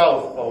mark the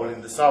south pole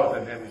in the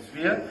southern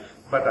hemisphere,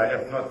 but I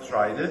have not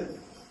tried it.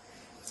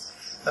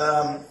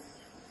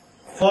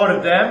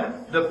 For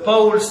them, the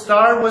pole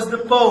star was the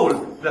pole.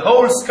 The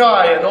whole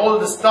sky and all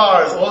the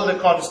stars, all the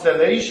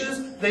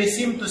constellations, they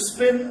seem to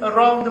spin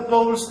around the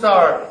pole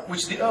star,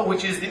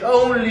 which is the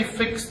only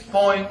fixed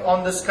point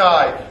on the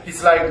sky.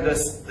 It's like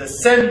the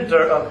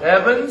center of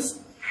heavens,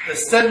 the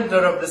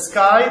center of the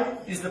sky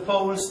is the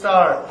pole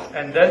star.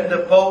 And then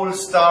the pole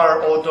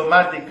star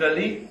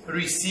automatically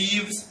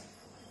receives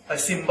a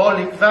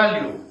symbolic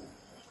value.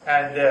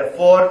 And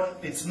therefore,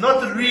 it's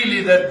not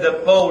really that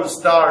the pole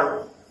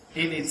star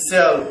in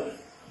itself,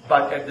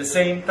 but at the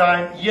same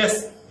time,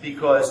 yes,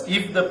 because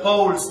if the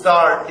pole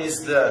star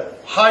is the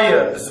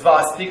higher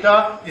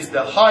svastika, is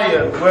the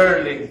higher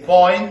whirling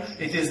point,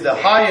 it is the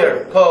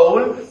higher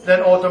pole, then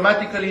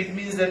automatically it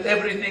means that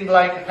everything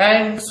like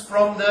hangs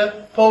from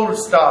the pole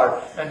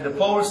star, and the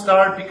pole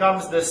star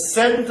becomes the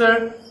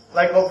center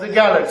like of the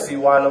galaxy,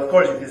 while of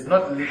course it is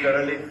not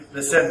literally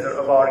the center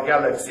of our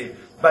galaxy.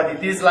 But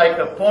it is like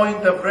a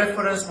point of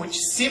reference which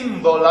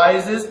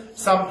symbolizes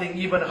something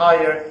even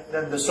higher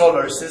than the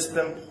solar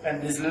system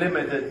and is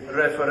limited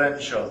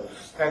referential.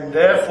 And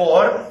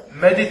therefore,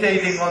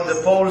 meditating on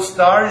the pole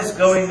star is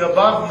going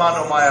above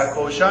Manomaya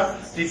Kosha.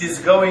 It is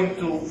going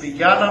to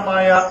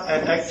Vijnanamaya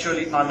and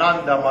actually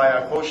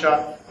Anandamaya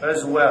Kosha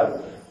as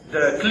well.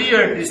 The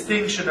clear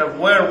distinction of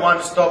where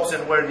one stops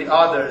and where the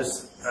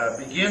others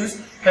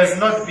begins has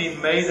not been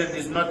made and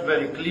is not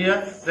very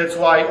clear. That's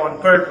why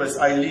on purpose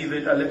I leave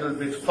it a little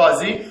bit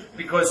fuzzy,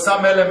 because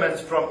some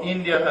elements from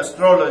Indian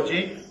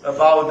astrology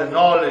about the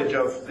knowledge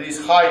of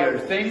these higher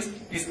things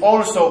is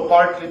also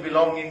partly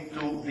belonging to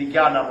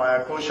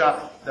Vijnanamaya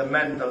Kosha, the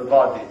mental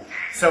body.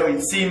 So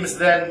it seems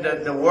then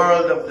that the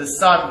world of the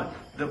sun,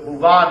 the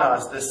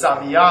bhuvanas, the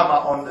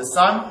samyama on the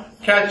sun,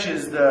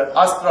 catches the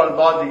astral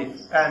body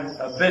and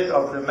a bit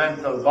of the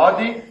mental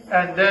body,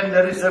 and then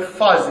there is a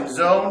fuzzy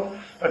zone,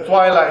 a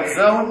twilight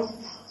zone,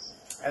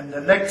 and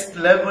the next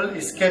level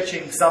is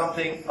catching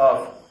something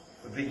of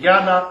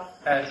Vijnana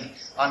and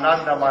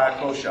Anandamaya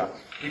Kosha.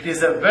 It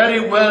is a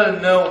very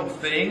well-known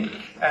thing,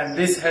 and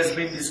this has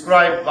been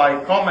described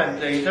by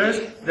commentators,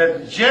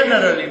 that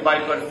generally by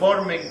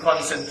performing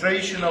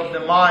concentration of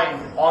the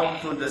mind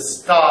onto the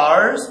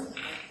stars,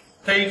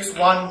 takes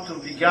one to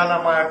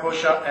Vijnanamaya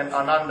Kosha and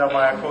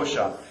Anandamaya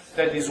Kosha.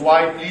 That is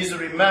why please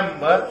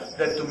remember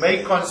that to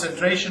make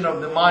concentration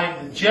of the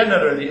mind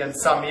generally and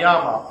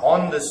samyama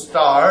on the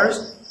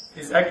stars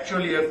is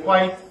actually a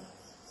quite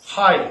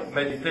high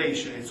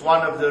meditation. It's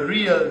one of the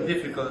real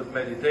difficult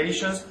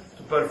meditations,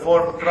 to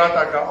perform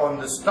Krataka on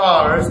the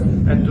stars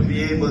and to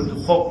be able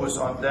to focus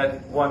on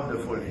that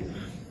wonderfully.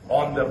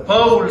 On the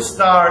pole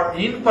star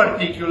in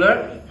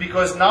particular,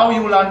 because now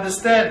you will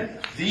understand,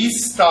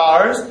 these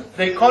stars,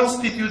 they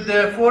constitute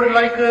therefore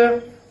like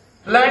a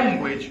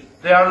language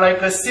They are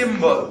like a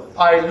symbol.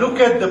 I look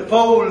at the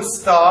pole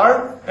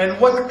star, and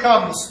what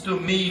comes to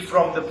me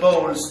from the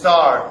pole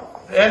star?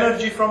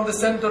 Energy from the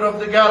center of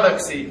the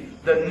galaxy,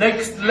 the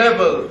next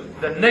level,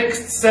 the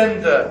next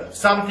center,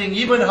 something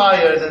even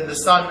higher than the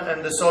sun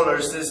and the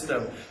solar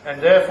system.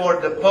 And therefore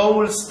the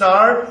pole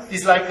star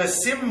is like a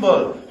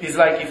symbol. It's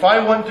like, if I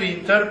want to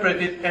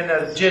interpret it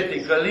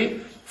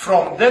energetically,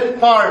 from that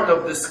part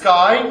of the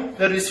sky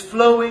there is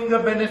flowing a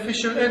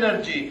beneficial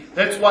energy.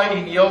 That's why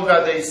in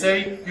yoga they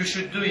say you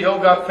should do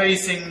yoga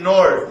facing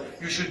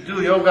north. You should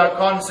do yoga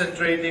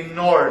concentrating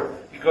north,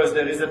 because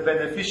there is a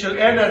beneficial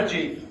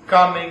energy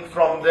coming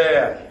from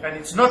there. And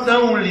it's not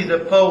only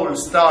the pole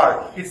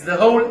star, it's the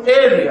whole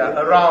area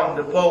around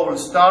the pole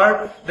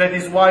star. That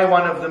is why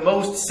one of the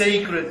most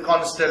sacred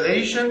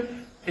constellations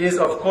is,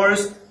 of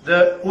course,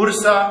 the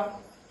Ursa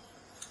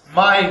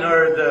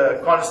Minor,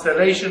 the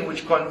constellation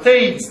which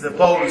contains the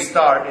pole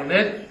star in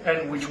it,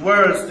 and which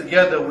whirls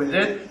together with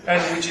it, and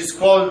which is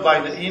called by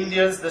the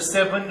Indians the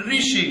 7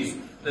 rishis.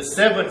 The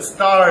 7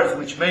 stars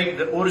which make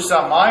the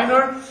Ursa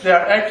Minor, they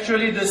are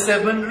actually the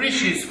 7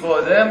 rishis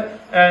for them.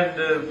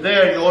 And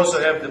there you also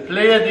have the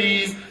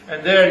Pleiades,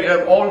 and there you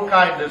have all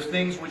kinds of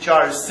things which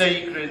are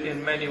sacred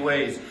in many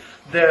ways.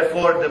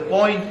 Therefore, the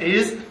point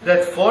is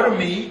that for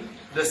me,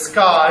 the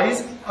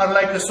skies are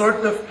like a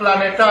sort of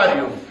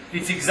planetarium.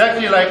 It's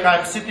exactly like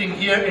I'm sitting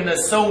here in a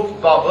soap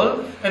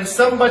bubble, and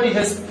somebody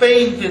has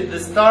painted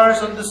the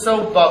stars on the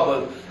soap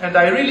bubble. And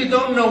I really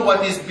don't know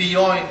what is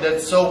beyond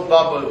that soap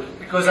bubble,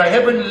 because I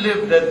haven't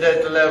lived at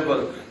that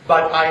level.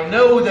 But I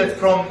know that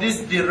from this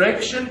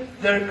direction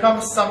there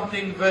comes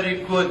something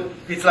very good.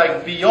 It's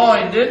like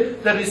beyond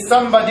it there is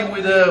somebody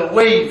with a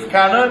wave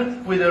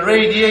cannon, with a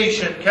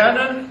radiation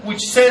cannon,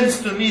 which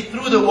sends to me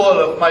through the wall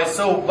of my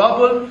soap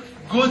bubble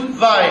good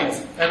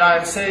vibes. And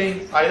I'm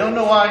saying, I don't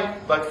know why,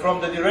 but from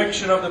the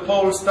direction of the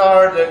pole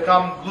star there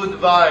come good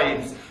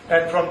vibes.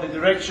 And from the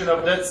direction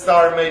of that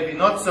star maybe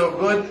not so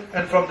good,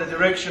 and from the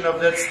direction of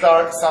that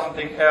star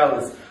something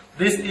else.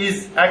 This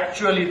is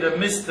actually the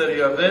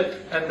mystery of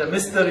it, and the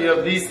mystery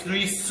of these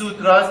 3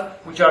 sutras,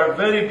 which are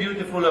very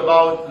beautiful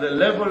about the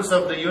levels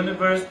of the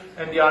universe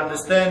and the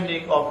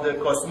understanding of the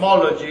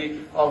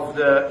cosmology of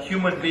the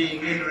human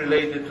being in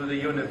related to the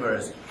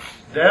universe.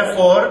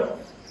 Therefore,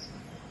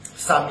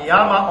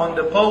 samyama on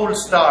the pole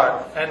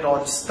star and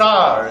on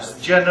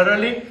stars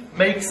generally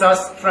makes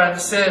us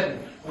transcend,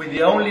 with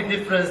the only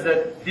difference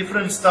that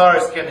different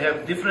stars can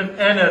have different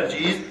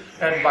energies,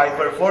 and by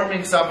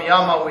performing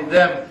samyama with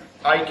them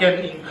I can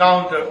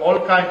encounter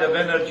all kinds of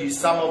energies,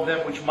 some of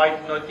them which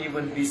might not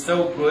even be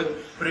so good.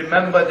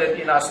 Remember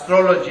that in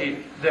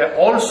astrology there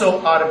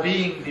also are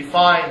being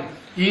defined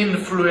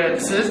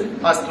influences,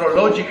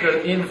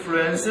 astrological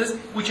influences,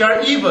 which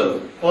are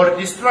evil or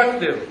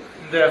destructive.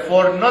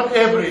 Therefore, not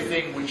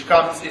everything which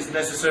comes is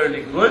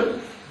necessarily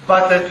good,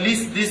 but at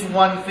least this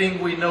one thing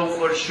we know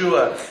for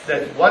sure,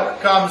 that what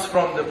comes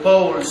from the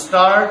pole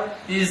star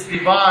is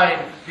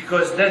divine,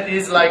 because that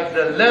is like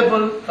the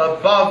level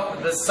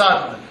above the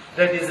sun.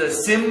 That is a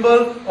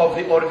symbol of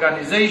the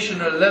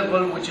organizational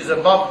level which is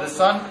above the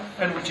sun,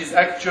 and which is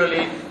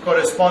actually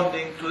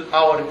corresponding to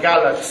our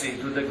galaxy,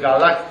 to the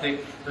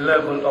galactic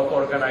level of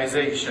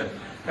organization.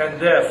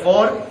 And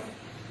therefore,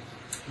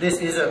 this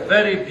is a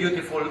very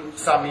beautiful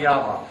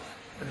samyama.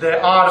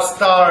 There are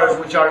stars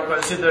which are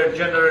considered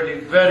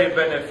generally very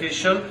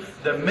beneficial.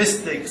 The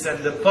mystics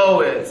and the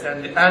poets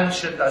and the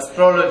ancient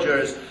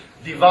astrologers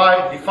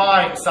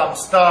defined some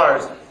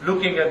stars,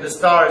 looking at the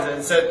stars,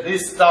 and said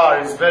this star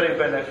is very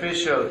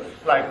beneficial,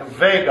 like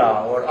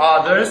Vega or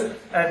others.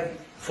 And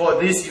for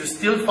this you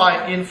still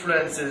find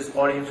influences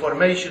or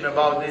information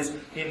about this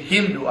in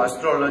Hindu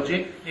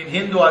astrology. In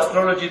Hindu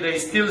astrology they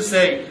still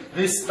say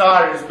this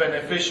star is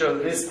beneficial,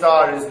 this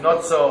star is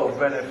not so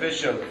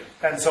beneficial,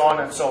 and so on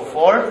and so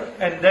forth.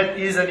 And that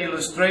is an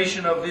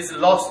illustration of this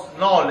lost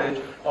knowledge,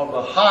 of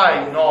a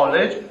high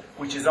knowledge,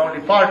 which is only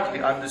partly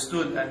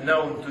understood and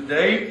known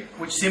today,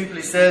 which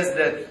simply says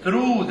that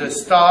through the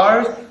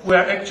stars,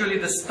 where actually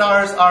the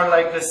stars are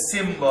like a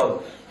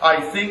symbol. I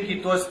think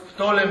it was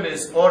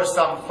Ptolemy's or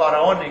some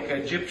pharaonic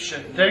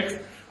Egyptian text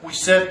which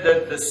said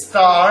that the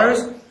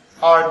stars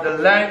are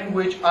the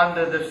language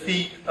under the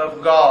feet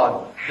of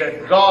God,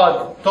 that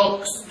God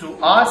talks to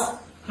us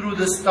through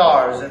the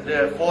stars, and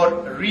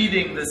therefore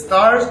reading the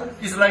stars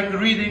is like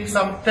reading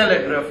some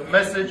telegraph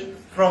message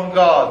from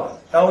God,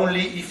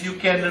 only if you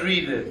can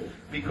read it.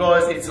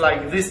 Because it's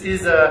like this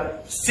is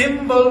a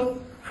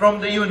symbol from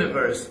the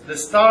universe. The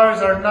stars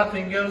are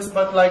nothing else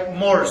but like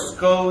Morse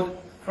code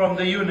from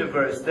the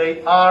universe.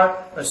 They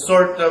are a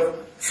sort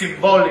of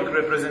symbolic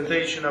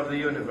representation of the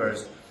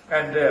universe.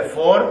 And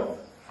therefore,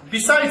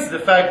 besides the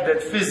fact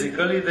that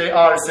physically they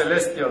are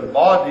celestial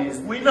bodies,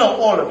 we know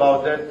all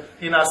about that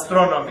in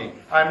astronomy.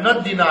 I'm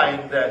not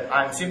denying that.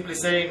 I'm simply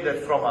saying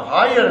that from a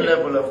higher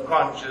level of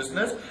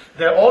consciousness,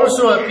 there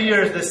also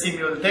appears the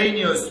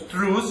simultaneous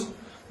truth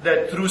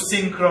that through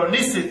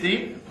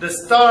synchronicity, the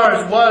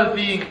stars, while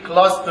being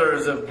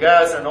clusters of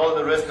gas and all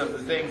the rest of the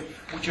things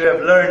which you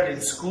have learned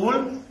in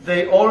school,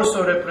 they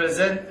also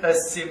represent a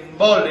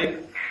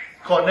symbolic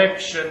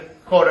connection,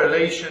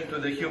 correlation to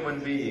the human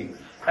being.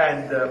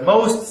 And the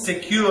most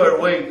secure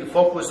way to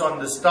focus on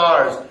the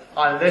stars,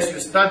 unless you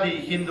study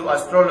Hindu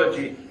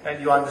astrology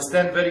and you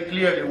understand very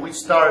clearly which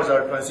stars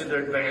are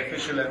considered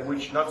beneficial and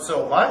which not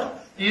so much,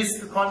 is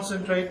to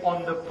concentrate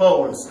on the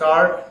pole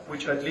star,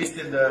 which at least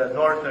in the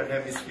northern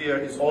hemisphere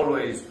is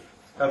always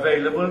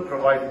available,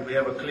 provided we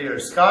have a clear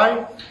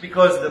sky,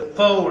 because the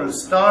pole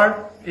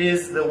star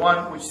is the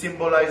one which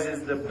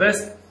symbolizes the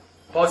best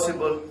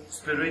possible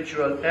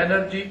spiritual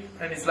energy,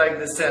 and it's like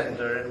the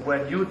center. And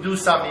when you do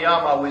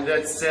samyama with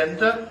that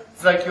center,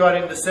 it's like you are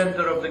in the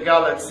center of the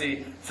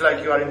galaxy, it's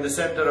like you are in the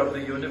center of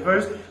the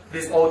universe.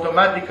 This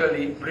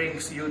automatically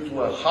brings you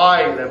to a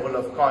high level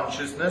of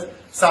consciousness.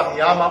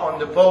 Samyama on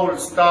the pole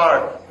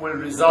star will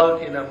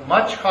result in a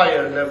much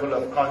higher level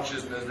of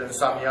consciousness than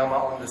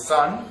samyama on the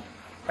sun.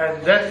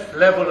 And that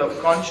level of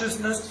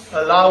consciousness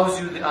allows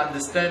you the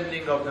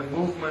understanding of the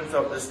movements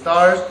of the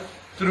stars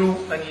through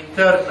an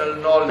internal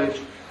knowledge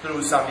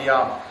through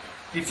samyama.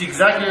 It's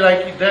exactly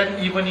like that.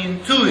 Even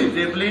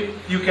intuitively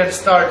you can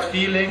start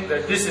feeling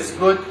that this is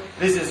good,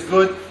 this is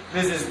good,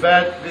 this is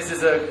bad, this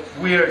is a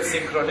weird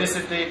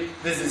synchronicity,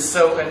 this is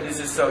so and this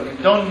is so. You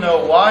don't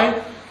know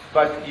why,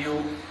 but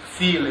you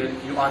feel it,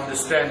 you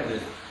understand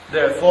it.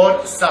 Therefore,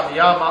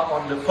 samyama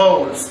on the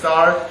pole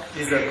star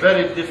is a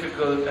very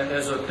difficult and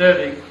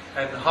esoteric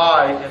and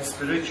high and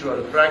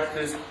spiritual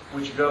practice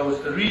which goes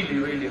really,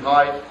 really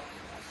high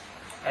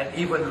and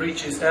even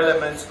reaches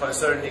elements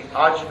concerning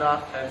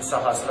ajna and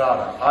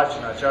sahasrara.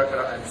 Ajna,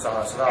 chakra and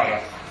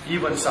sahasrara.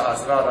 Even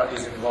sahasrara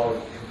is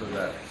involved into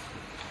that.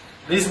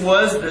 This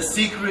was the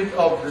secret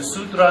of the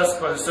sutras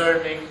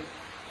concerning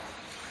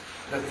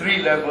the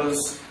three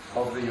levels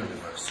of the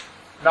universe.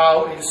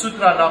 Now in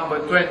sutra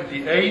number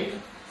 28,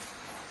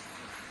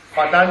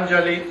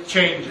 Patanjali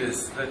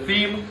changes the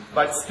theme,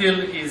 but still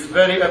is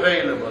very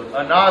available.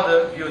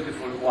 Another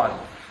beautiful one.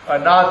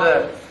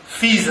 Another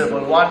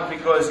feasible one,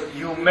 because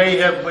you may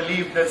have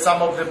believed that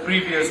some of the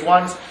previous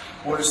ones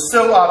were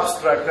so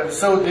abstract and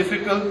so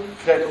difficult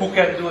that who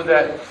can do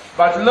that?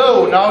 But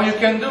lo, now you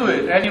can do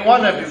it. Any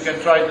one of you can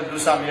try to do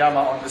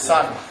samyama on the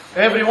sun.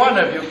 Every one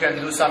of you can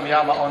do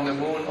samyama on the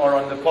moon or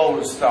on the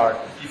pole star.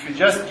 If you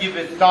just give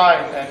it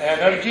time and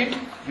energy,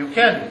 you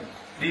can.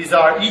 These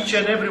are, each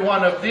and every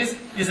one of these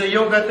is a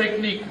yoga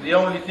technique. The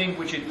only thing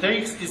which it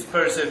takes is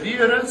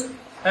perseverance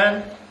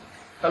and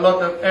a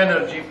lot of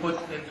energy put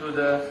into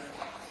the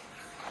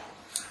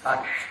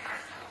act.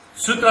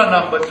 Sutra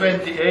number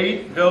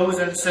 28 goes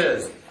and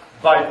says,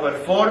 by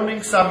performing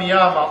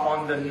samyama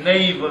on the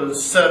navel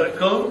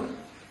circle,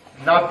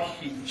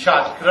 Nabhi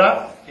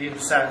chakra in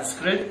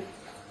Sanskrit,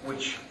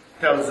 which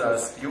tells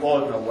us, you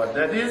all know what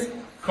that is,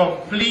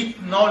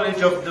 complete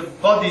knowledge of the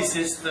body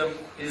system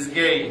is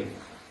gained.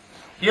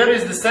 Here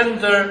is the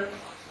center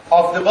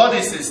of the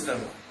body system,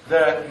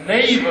 the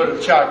navel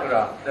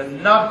chakra, the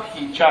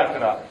Nabhi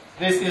chakra.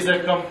 This is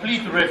a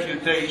complete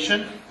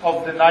refutation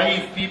of the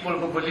naive people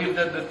who believe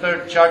that the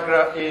third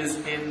chakra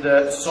is in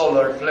the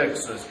solar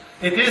plexus.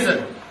 It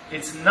isn't.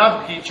 It's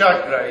Nabhi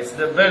chakra, it's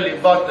the belly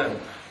button.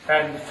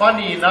 And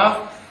funny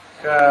enough,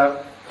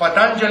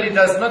 Patanjali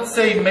does not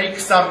say make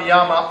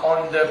samyama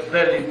on the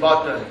belly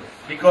button.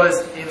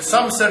 Because in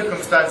some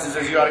circumstances,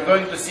 as you are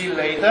going to see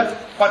later,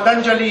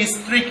 Patanjali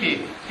is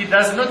tricky. He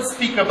does not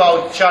speak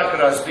about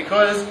chakras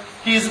because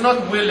he is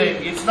not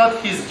willing, it's not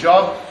his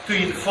job to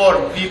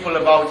inform people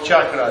about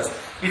chakras.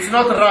 It's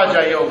not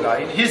Raja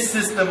Yoga. In his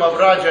system of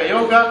Raja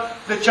Yoga,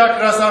 the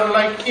chakras are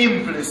like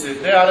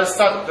implicit. They are a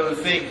subtle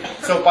thing.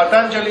 So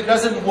Patanjali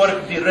doesn't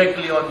work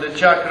directly on the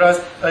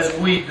chakras as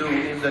we do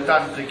in the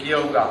Tantric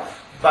Yoga.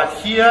 But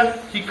here,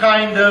 he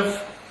kind of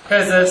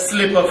has a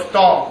slip of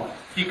tongue.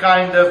 He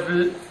kind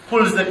of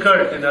pulls the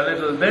curtain a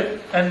little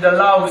bit and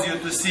allows you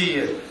to see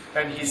it.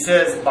 And he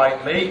says,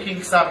 by making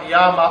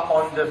samyama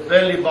on the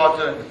belly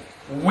button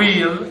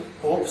wheel,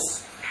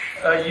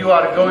 you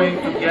are going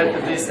to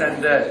get this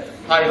and that.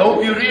 I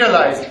hope you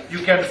realize you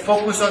can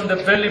focus on the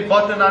belly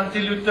button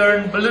until you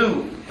turn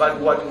blue. But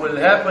what will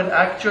happen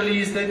actually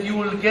is that you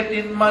will get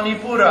in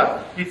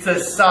Manipura. It's a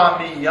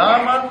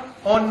samyama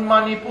on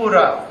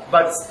Manipura,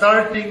 but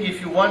starting,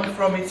 if you want,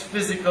 from its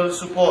physical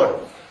support.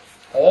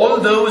 All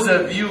those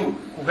of you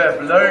who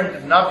have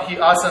learned Nabhi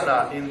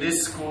Asana in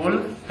this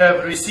school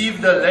have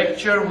received a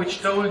lecture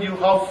which told you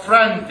how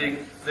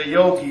frantic the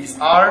yogis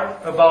are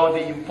about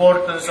the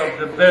importance of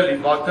the belly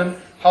button,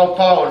 how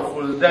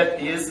powerful that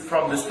is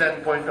from the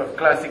standpoint of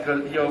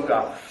classical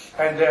yoga.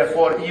 And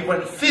therefore,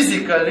 even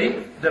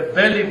physically, the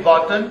belly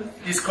button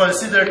is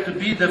considered to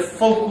be the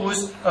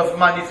focus of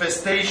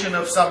manifestation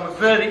of some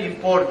very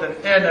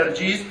important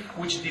energies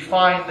which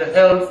define the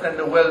health and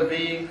the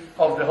well-being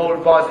of the whole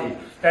body.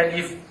 And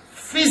if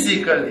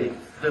physically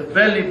the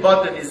belly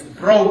button is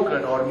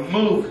broken or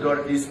moved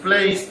or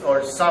displaced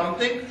or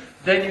something,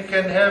 then you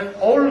can have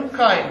all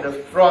kinds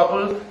of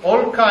trouble,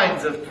 all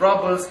kinds of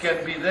troubles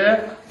can be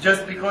there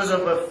just because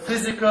of a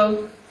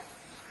physical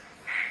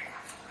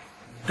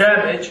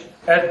damage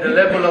at the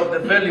level of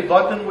the belly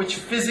button, which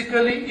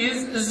physically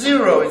is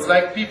zero. It's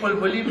like people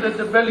believe that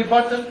the belly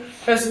button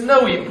has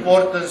no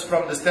importance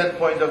from the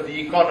standpoint of the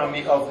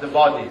economy of the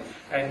body.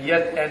 And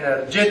yet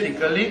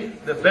energetically,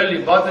 the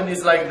belly button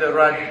is like the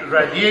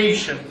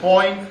radiation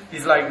point,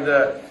 is like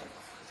the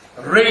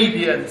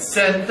radiant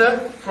center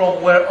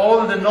from where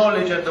all the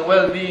knowledge and the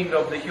well-being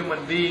of the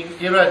human being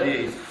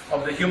irradiates,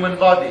 of the human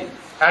body.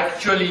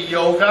 Actually,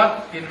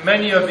 yoga, in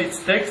many of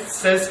its texts,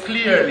 says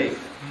clearly,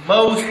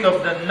 most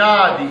of the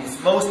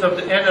nadis, most of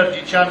the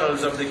energy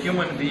channels of the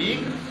human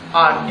being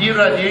are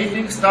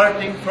irradiating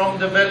starting from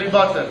the belly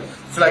button.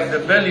 It's like the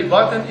belly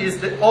button is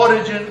the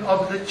origin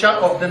of the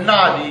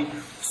nadi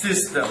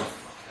system.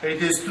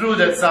 It is true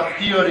that some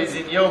theories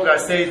in yoga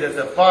say that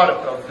a part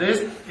of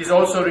this is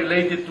also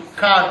related to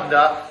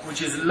Kanda,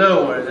 which is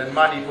lower than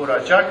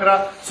Manipura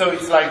chakra. So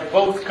it's like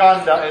both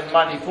Kanda and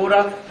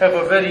Manipura have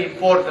a very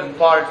important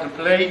part to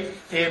play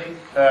in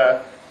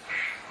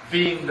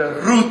being the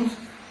root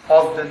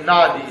of the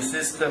nadi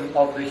system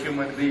of the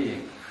human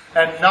being.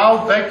 And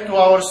now back to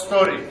our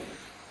story.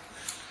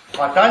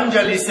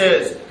 Patanjali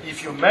says,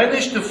 if you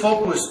manage to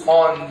focus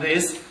on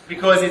this,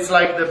 because it's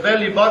like the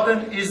belly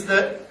button is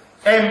the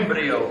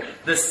embryo,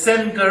 the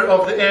center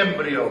of the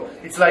embryo.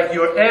 It's like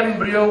your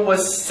embryo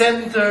was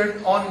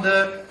centered on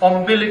the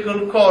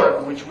umbilical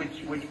cord with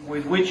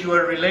which you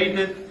are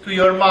related to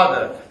your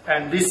mother.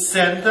 And this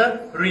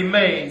center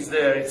remains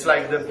there. It's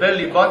like the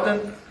belly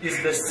button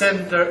is the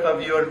center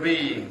of your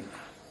being.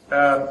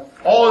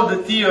 All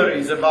the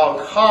theories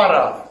about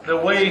hara, the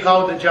way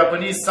how the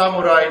Japanese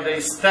samurai, they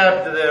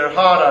stabbed their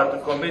hara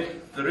to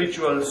commit the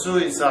ritual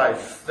suicide,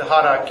 the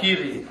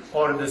harakiri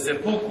or the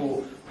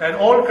seppuku, and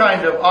all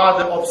kind of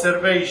other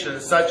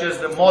observations, such as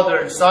the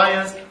modern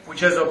science, which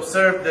has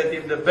observed that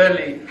in the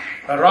belly,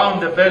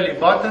 around the belly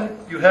button,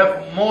 you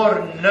have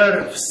more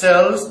nerve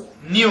cells,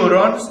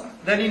 neurons,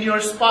 than in your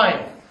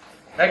spine.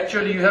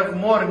 Actually, you have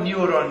more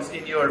neurons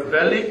in your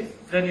belly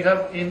than you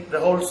have in the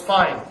whole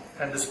spine.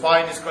 And the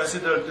spine is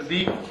considered to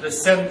be the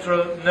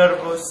central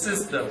nervous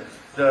system,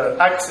 the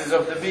axis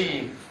of the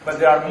being. But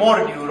there are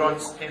more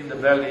neurons in the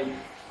belly,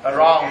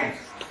 around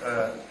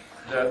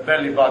the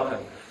belly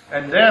button.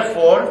 And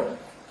therefore,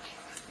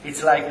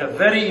 it's like a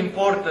very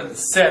important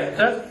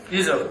center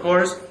is, of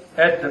course,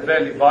 at the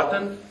belly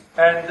button.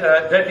 And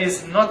that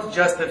is not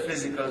just a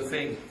physical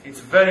thing.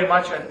 It's very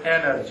much an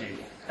energy.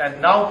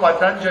 And now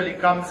Patanjali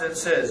comes and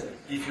says,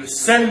 if you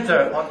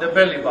center on the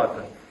belly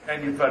button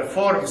and you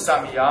perform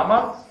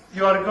samyama,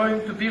 you are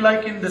going to be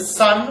like in the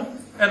sun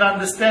and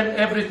understand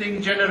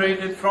everything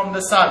generated from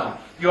the sun.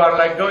 You are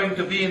like going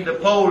to be in the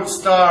pole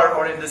star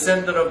or in the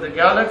center of the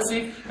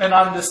galaxy and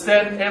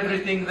understand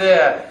everything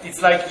there.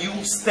 It's like you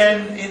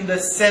stand in the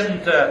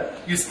center,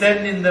 you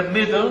stand in the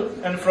middle,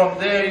 and from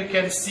there you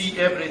can see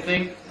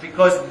everything,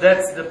 because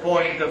that's the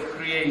point of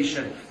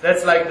creation.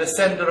 That's like the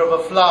center of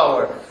a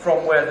flower,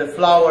 from where the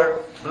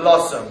flower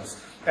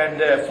blossoms. And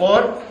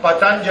therefore,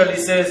 Patanjali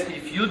says,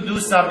 if you do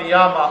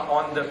samyama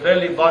on the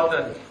belly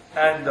button,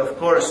 and of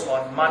course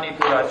on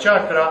Manipura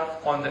chakra,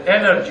 on the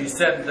energy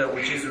center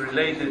which is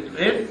related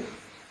to it,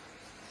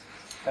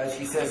 as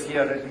he says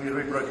here, let me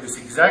reproduce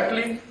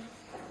exactly,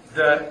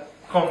 the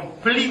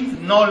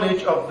complete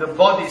knowledge of the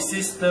body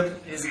system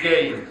is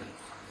gained.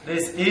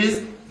 This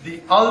is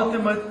the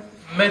ultimate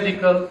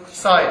medical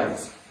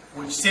science,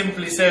 which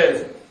simply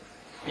says,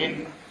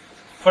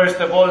 first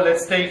of all,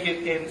 let's take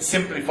it in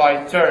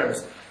simplified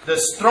terms. The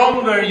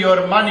stronger your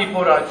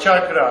Manipura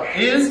chakra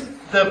is,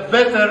 the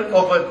better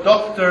of a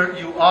doctor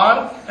you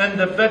are, and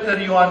the better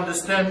you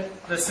understand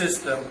the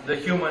system, the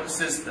human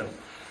system.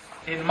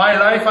 In my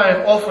life, I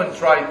have often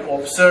tried to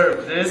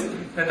observe this,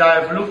 and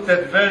I have looked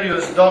at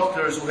various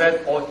doctors who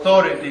had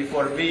authority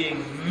for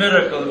being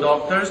miracle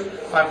doctors.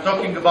 I'm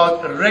talking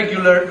about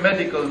regular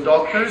medical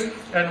doctors,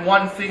 and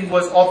one thing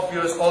was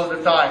obvious all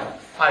the time.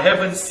 I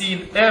haven't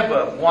seen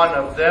ever one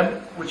of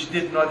them which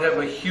did not have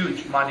a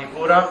huge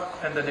Manipura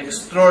and an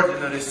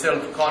extraordinary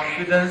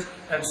self-confidence,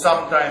 and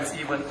sometimes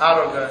even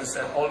arrogance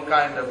and all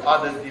kind of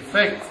other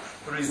defects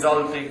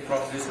resulting from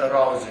this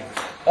arousing.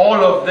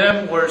 All of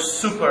them were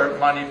super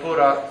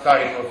Manipura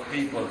type of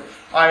people.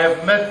 I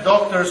have met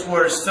doctors who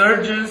were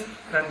surgeons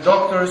and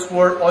doctors who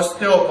were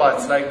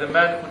osteopaths, like the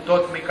man who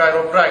taught me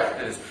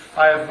chiropractic.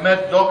 I have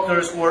met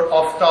doctors who were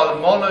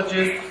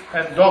ophthalmologists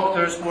and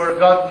doctors who were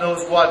God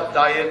knows what,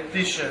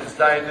 dietitians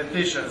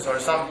or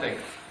something.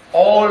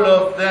 All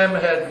of them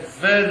had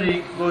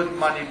very good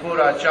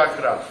Manipura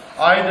chakra.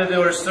 Either they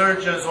were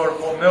surgeons or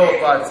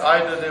homeopaths,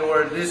 either they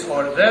were this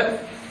or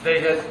that, they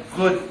had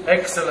good,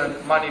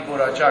 excellent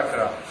Manipura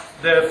chakra.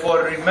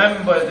 Therefore,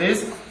 remember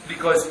this,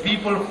 because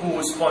people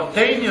who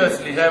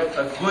spontaneously have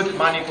a good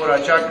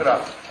Manipura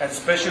chakra, and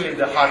especially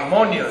the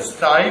harmonious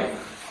type,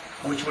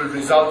 which will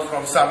result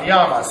from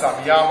samyama.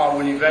 Samyama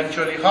will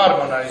eventually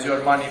harmonize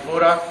your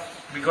Manipura,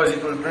 because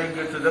it will bring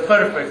you to the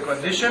perfect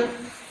condition,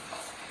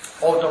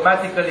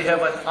 automatically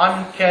have an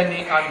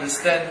uncanny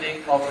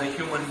understanding of the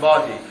human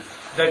body.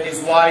 That is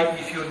why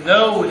if you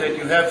know that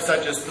you have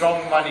such a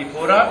strong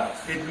Manipura,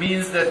 it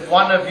means that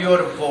one of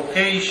your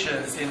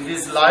vocations in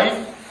this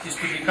life is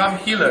to become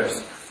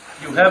healers.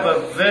 You have a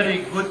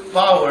very good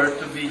power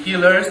to be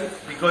healers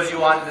because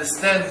you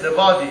understand the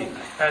body.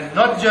 And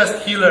not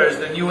just healers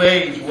the New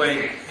Age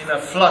way, in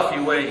a fluffy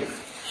way.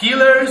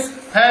 Healers,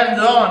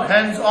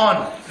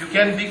 hands-on. You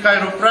can be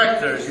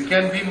chiropractors, you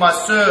can be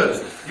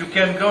masseurs, you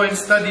can go and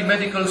study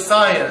medical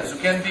science, you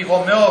can be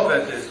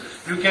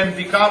homeopathists, you can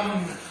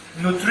become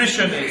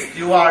nutritionists.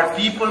 You are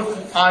people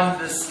who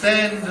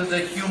understand the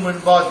human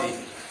body.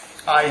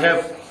 I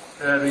have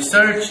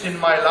researched in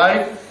my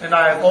life, and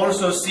I have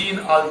also seen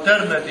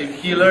alternative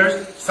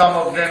healers, some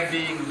of them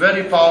being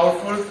very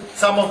powerful,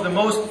 some of the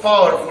most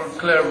powerful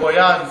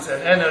clairvoyants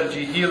and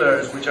energy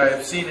healers which I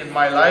have seen in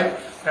my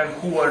life, and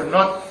who are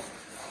not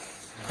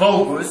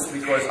bogus,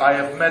 because I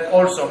have met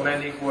also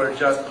many who are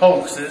just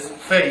hoaxes,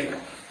 fake,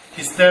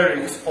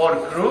 hysterics or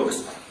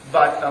crooks,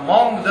 but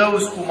among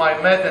those whom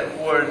I met and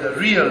who were the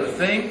real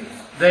thing,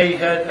 they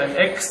had an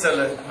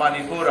excellent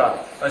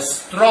Manipura, a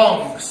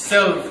strong,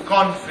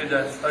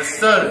 self-confident,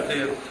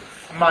 assertive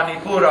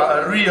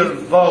Manipura, a real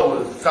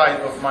bold type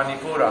of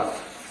Manipura.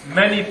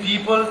 Many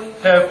people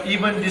have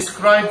even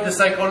described the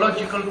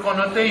psychological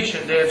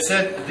connotation. They have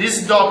said,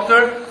 this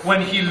doctor,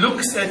 when he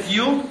looks at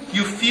you,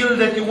 you feel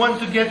that you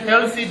want to get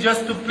healthy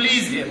just to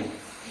please him.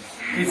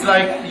 It's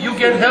like you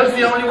get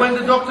healthy only when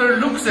the doctor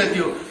looks at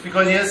you,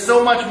 because he has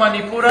so much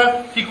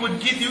Manipura, he could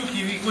give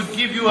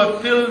you a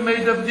pill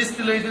made of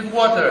distillated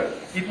water.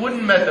 It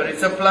wouldn't matter,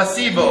 it's a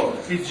placebo.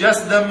 It's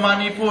just the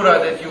Manipura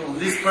that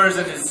this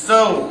person is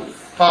so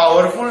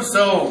powerful,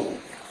 so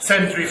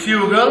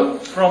centrifugal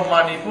from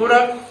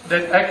Manipura,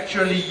 that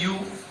actually you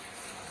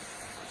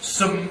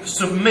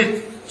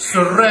submit,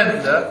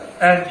 surrender,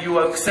 and you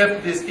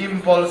accept this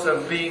impulse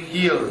of being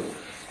healed.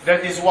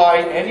 That is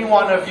why any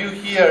one of you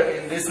here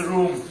in this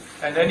room,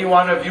 and any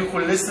one of you who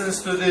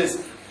listens to this,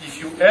 if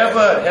you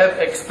ever have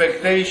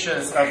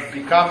expectations of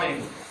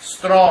becoming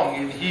strong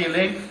in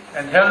healing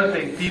and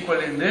helping people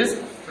in this,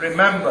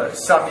 remember,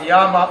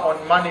 Samyama on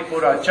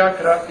Manipura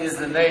chakra is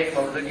the name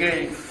of the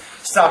game.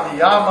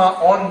 Samyama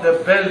on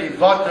the belly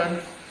button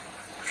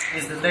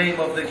is the name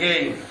of the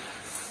game.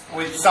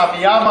 With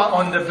Samyama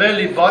on the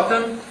belly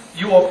button,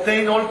 you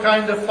obtain all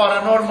kinds of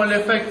paranormal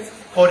effects.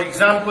 For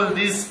example,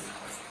 these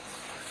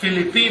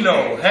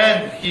Filipino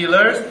hand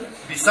healers,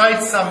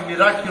 besides some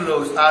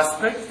miraculous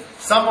aspects,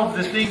 some of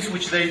the things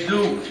which they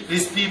do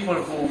is people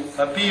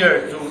who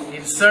appear to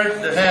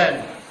insert the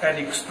hand and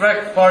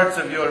extract parts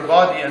of your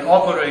body and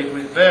operate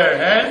with bare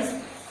hands.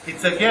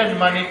 It's again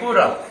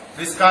Manipura.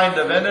 This kind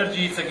of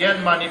energy, it's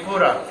again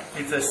Manipura.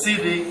 It's a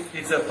siddhi,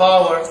 it's a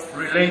power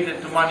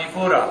related to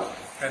Manipura.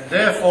 And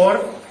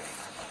therefore,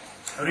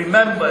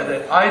 remember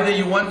that either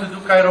you want to do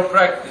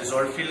chiropractic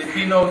or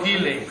Filipino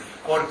healing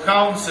or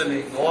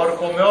counseling or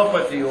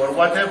homeopathy or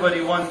whatever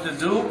you want to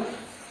do,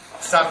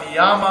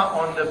 Samyama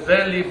on the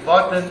belly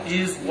button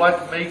is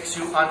what makes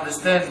you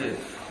understand it.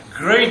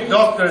 Great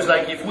doctors,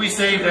 like if we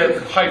say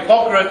that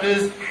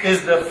Hippocrates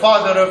is the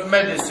father of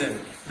medicine,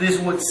 this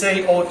would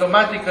say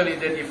automatically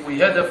that if we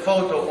had a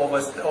photo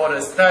of or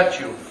a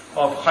statue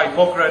of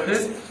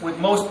Hippocrates, we'd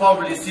most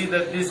probably see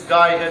that this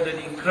guy had an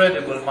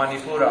incredible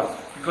Manipura,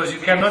 because you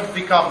cannot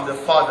become the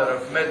father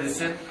of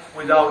medicine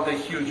without a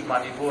huge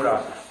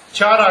Manipura.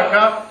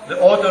 Charaka,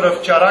 the author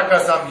of Charaka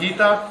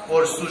Samhita,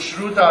 or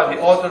Sushruta,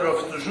 the author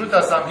of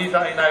Sushruta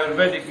Samhita in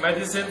Ayurvedic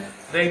medicine,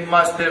 they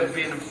must have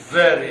been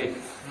very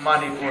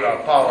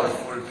Manipura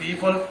powerful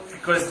people,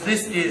 because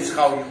this is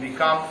how you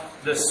become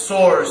the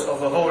source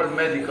of a whole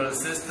medical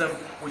system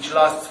which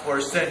lasts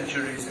for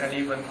centuries and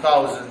even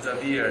thousands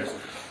of years.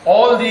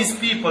 All these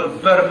people,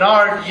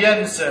 Bernard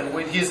Jensen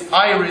with his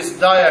iris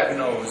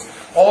diagnose,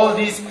 all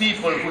these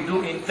people who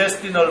do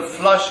intestinal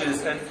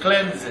flushes and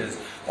cleanses,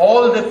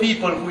 all the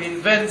people who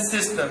invent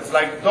systems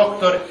like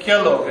Dr.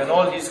 Kellogg and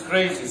all his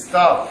crazy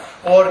stuff,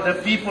 or the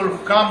people who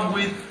come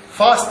with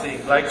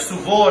fasting like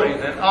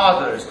Suvorin and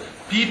others,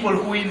 people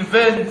who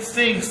invent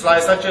things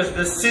like such as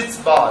the sitz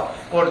bath,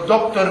 or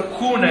Dr.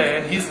 Kune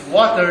and his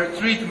water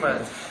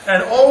treatments,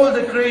 and all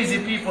the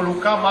crazy people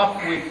who come up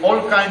with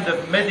all kinds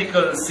of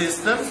medical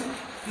systems,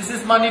 this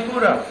is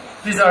Manipura.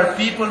 These are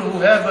people who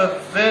have a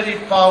very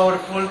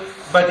powerful,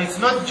 but it's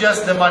not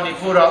just the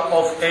Manipura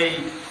of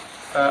a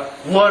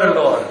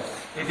warlord.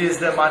 It is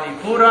the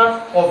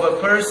Manipura of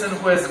a person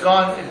who has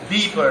gone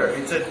deeper.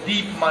 It's a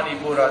deep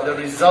Manipura, the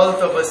result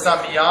of a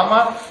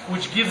Samyama,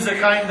 which gives a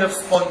kind of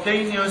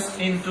spontaneous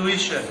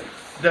intuition.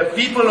 The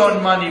people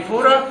on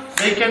Manipura,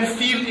 they can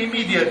feel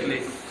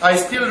immediately. I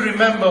still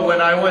remember when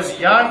I was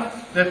young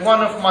that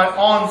one of my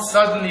aunts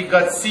suddenly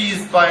got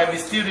seized by a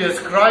mysterious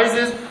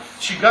crisis.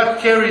 She got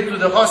carried to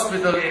the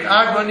hospital in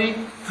agony.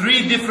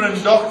 3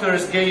 different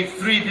doctors gave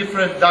 3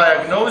 different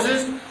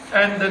diagnoses,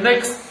 and the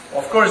next,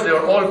 of course, they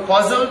were all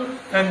puzzled,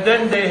 and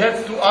then they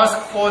had to ask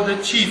for the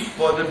chief,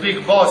 for the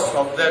big boss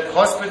of that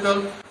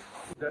hospital,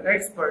 the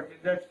expert in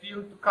that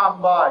field, to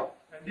come by.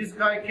 And this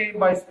guy came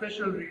by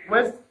special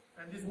request,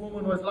 and this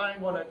woman was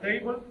lying on a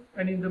table,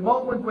 and in the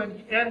moment when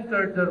he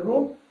entered the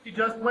room, he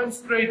just went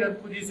straight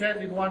and put his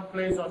hand in one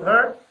place on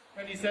her,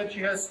 and he said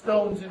she has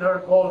stones in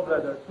her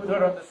gallbladder. Put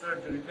her on the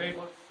surgery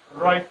table,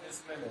 right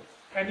this minute.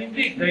 And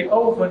indeed, they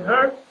opened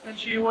her, and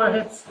she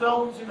had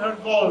stones in her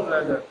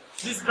gallbladder.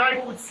 This guy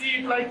could see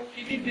it like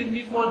he didn't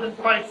need more than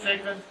 5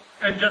 seconds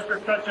and just a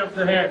touch of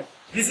the hand.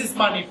 This is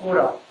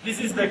Manipura. This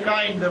is the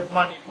kind of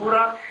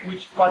Manipura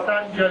which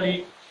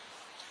Patanjali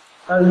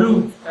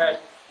alludes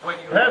at. When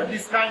you have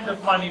this kind of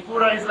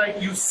Manipura, it's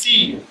like you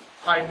see it.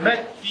 I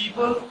met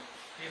people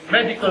in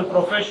medical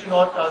profession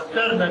or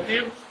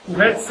alternative who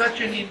had such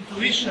an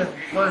intuition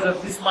because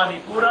of this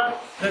Manipura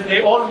that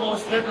they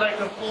almost had like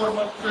a form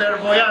of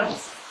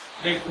clairvoyance.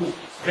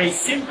 They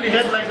simply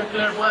had like a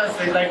clairvoyance.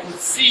 They could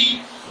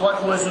see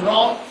what was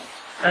wrong,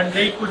 and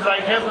they could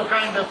like have a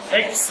kind of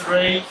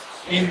X-ray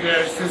in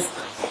their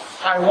system.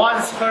 I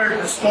once heard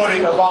a story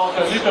about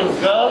a little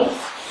girl.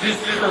 This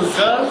little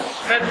girl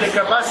had the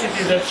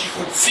capacity that she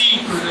could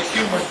see through the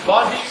human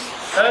body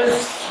as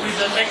with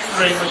an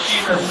X-ray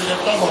machine, as with a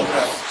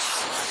tomograph.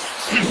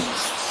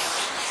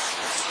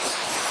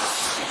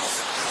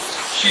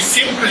 She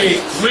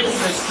simply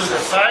witnessed to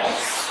the fact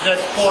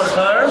that for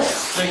her,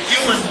 the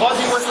human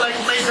body was like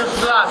made of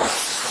glass.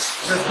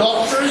 The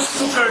doctors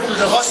took her to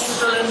the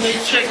hospital and they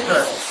checked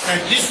her.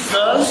 And this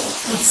girl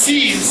could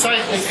see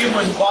inside the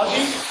human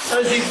body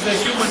as if the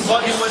human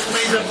body was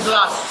made of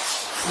glass,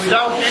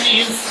 without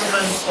any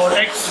instruments or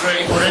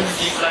X-ray or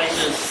anything like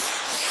this.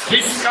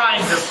 This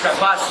kind of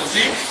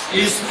capacity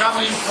is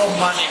coming from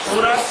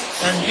Manipura,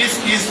 and this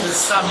is the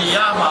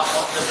samyama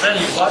on the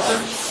belly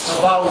button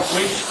about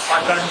which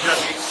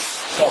Patanjali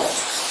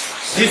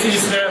talks. This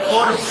is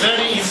therefore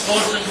very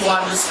important to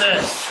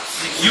understand.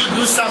 If you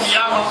do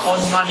samyama on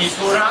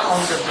Manipura,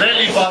 on the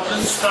belly button,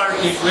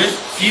 starting with,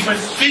 even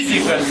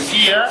physically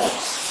here,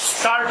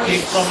 starting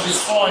from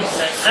this point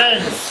and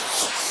then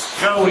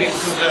going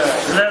to the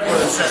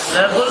levels and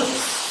levels,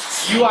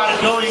 you are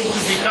going to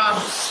become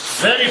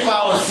very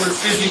powerful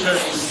physically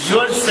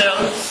yourself.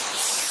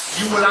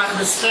 You will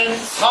understand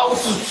how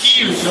to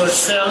heal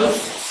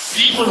yourself.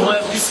 People who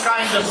have this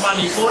kind of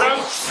Manipura,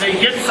 they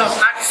get some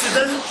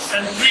accident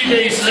and 3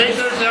 days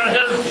later they are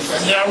healthy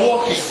and they are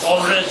walking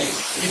already.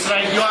 It's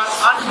like you are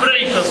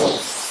unbreakable.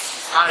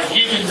 I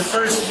give in the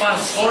first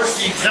month course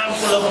the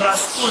example of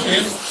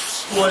Rasputin,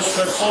 who was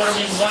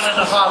performing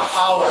 1.5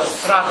 hours of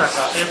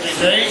Prataka every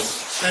day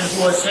and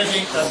who was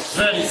having a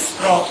very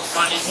strong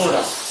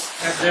Manipura.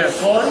 And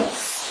therefore,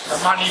 the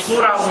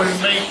Manipura will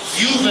make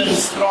you very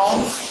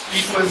strong.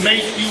 It will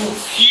make you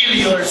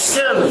heal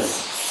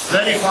yourself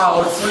very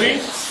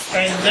powerfully.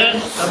 And then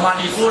a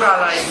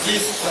Manipura like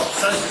this, from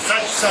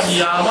such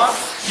samyama,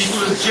 it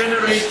will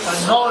generate a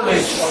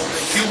knowledge of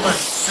the human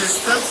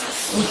system,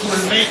 which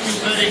will make you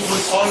very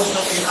good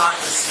also in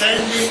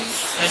understanding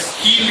and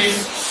healing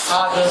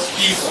other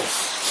people.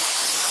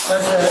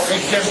 As an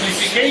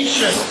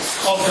exemplification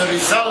of the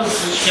results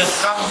which can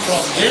come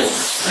from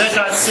this, let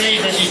us say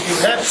that if you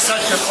have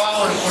such a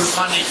powerful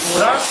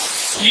Manipura,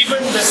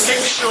 even the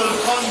sexual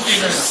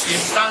continence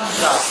in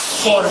Tantra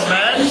for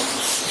man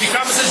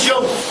becomes a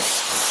joke.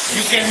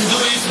 You can do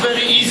it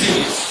very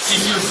easily.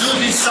 If you do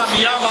this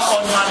samyama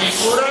on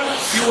Manipura,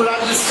 you will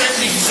understand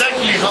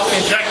exactly how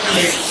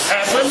ejaculation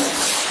happens,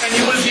 and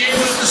you will be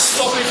able to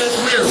stop it at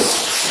will.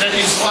 That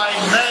is why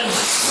men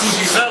who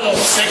develop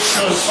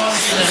sexual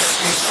continence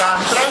in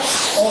Tantra,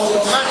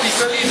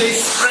 automatically they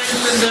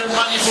strengthen their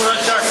Manipura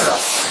chakra.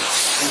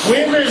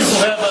 Women who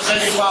have a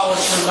very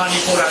powerful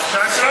Manipura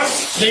chakra,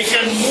 they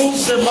can move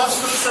the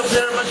muscles of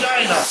their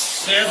vagina.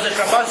 They have the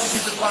capacity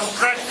to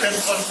contract and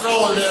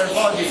control their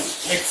body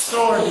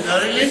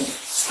extraordinarily,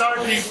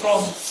 starting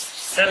from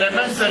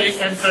elementary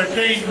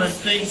entertainment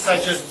things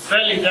such as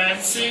belly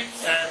dancing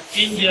and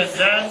Indian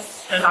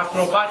dance and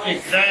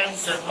acrobatic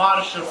dance and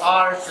martial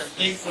arts and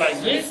things like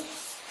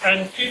this,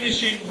 and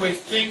finishing with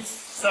things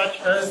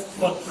such as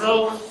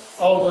control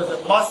over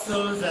the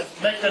muscles and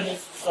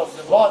mechanisms of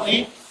the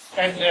body,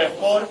 and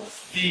therefore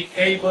being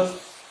able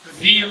to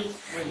deal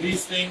with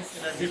these things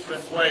in a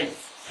different way.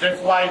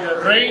 That's why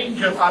the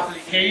range of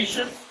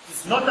application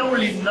is not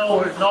only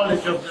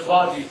knowledge of the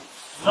body,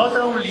 not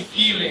only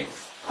healing,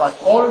 but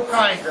all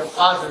kinds of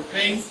other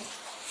things,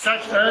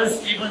 such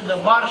as even the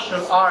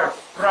martial art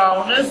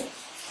prowess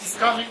is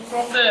coming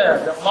from there.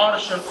 The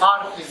martial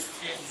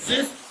artists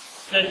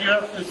insist that you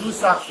have to do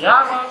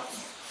samyama.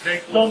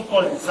 They don't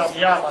call it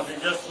samyama, they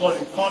just call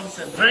it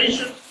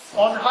concentration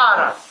on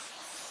hara.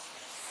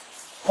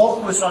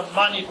 Focus on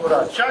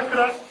Manipura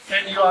chakra,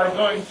 and you are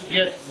going to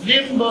get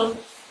nimble,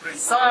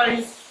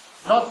 precise,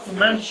 not to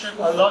mention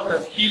a lot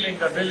of healing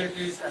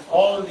abilities and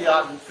all the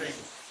other things.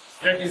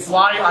 That is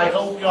why I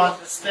hope you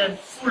understand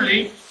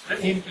fully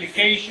the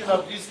implication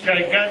of this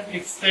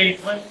gigantic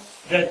statement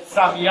that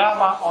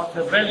samyama on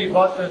the belly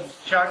button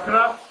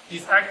chakra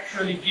is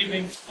actually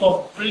giving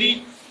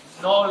complete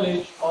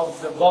knowledge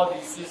of the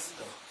body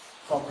system.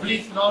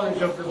 Complete knowledge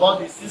of the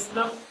body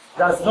system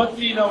does not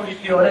mean only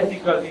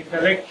theoretical,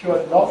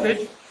 intellectual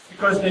knowledge,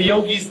 because the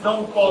yogis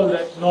don't call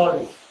that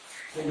knowledge.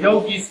 The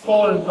yogis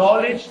call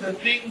knowledge the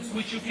things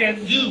which you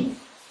can do,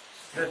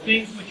 the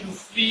things which you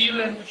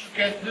feel and which you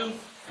can do,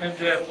 and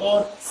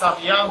therefore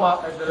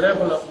samyama at the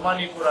level of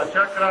Manipura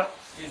chakra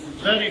is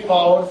very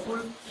powerful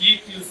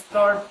if you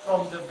start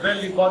from the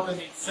belly button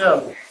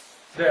itself.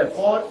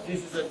 Therefore,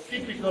 this is a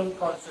typical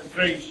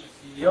concentration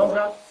in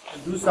yoga, to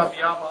do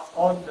samyama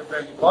on the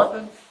belly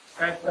button.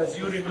 And as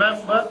you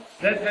remember,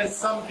 that has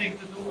something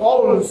to do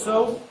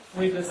also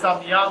with the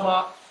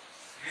samyama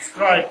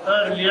described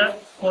earlier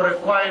for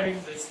acquiring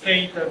the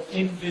state of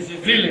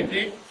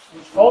invisibility,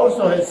 which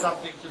also has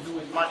something to do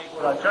with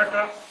Manipura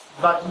chakra,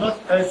 but not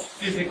as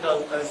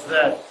physical as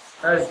that,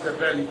 as the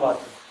belly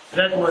button.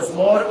 That was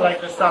more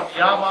like a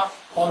samyama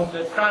on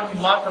the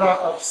tanmatra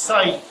of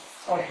sight,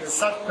 on the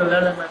subtle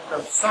element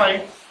of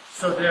sight,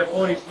 so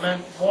therefore it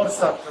meant more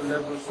subtle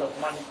levels of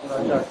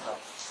Manipura chakra.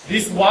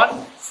 This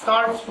one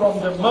starts from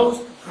the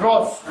most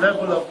gross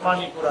level of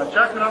Manipura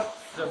chakra,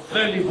 the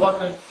belly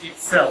button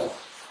itself.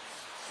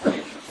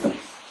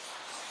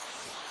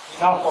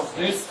 Enough of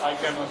this, I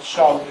cannot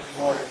shout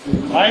anymore if you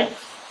like.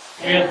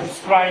 We have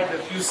described a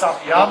few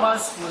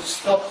samyamas. We'll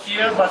stop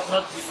here, but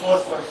not before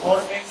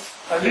performing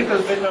a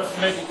little bit of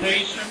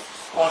meditation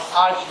on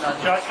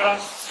Ajna chakra,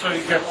 so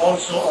you can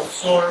also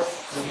absorb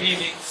the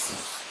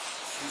meanings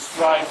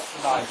described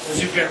tonight.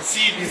 As you can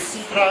see, these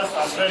sutras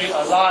are very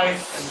alive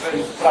and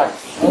very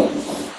practical.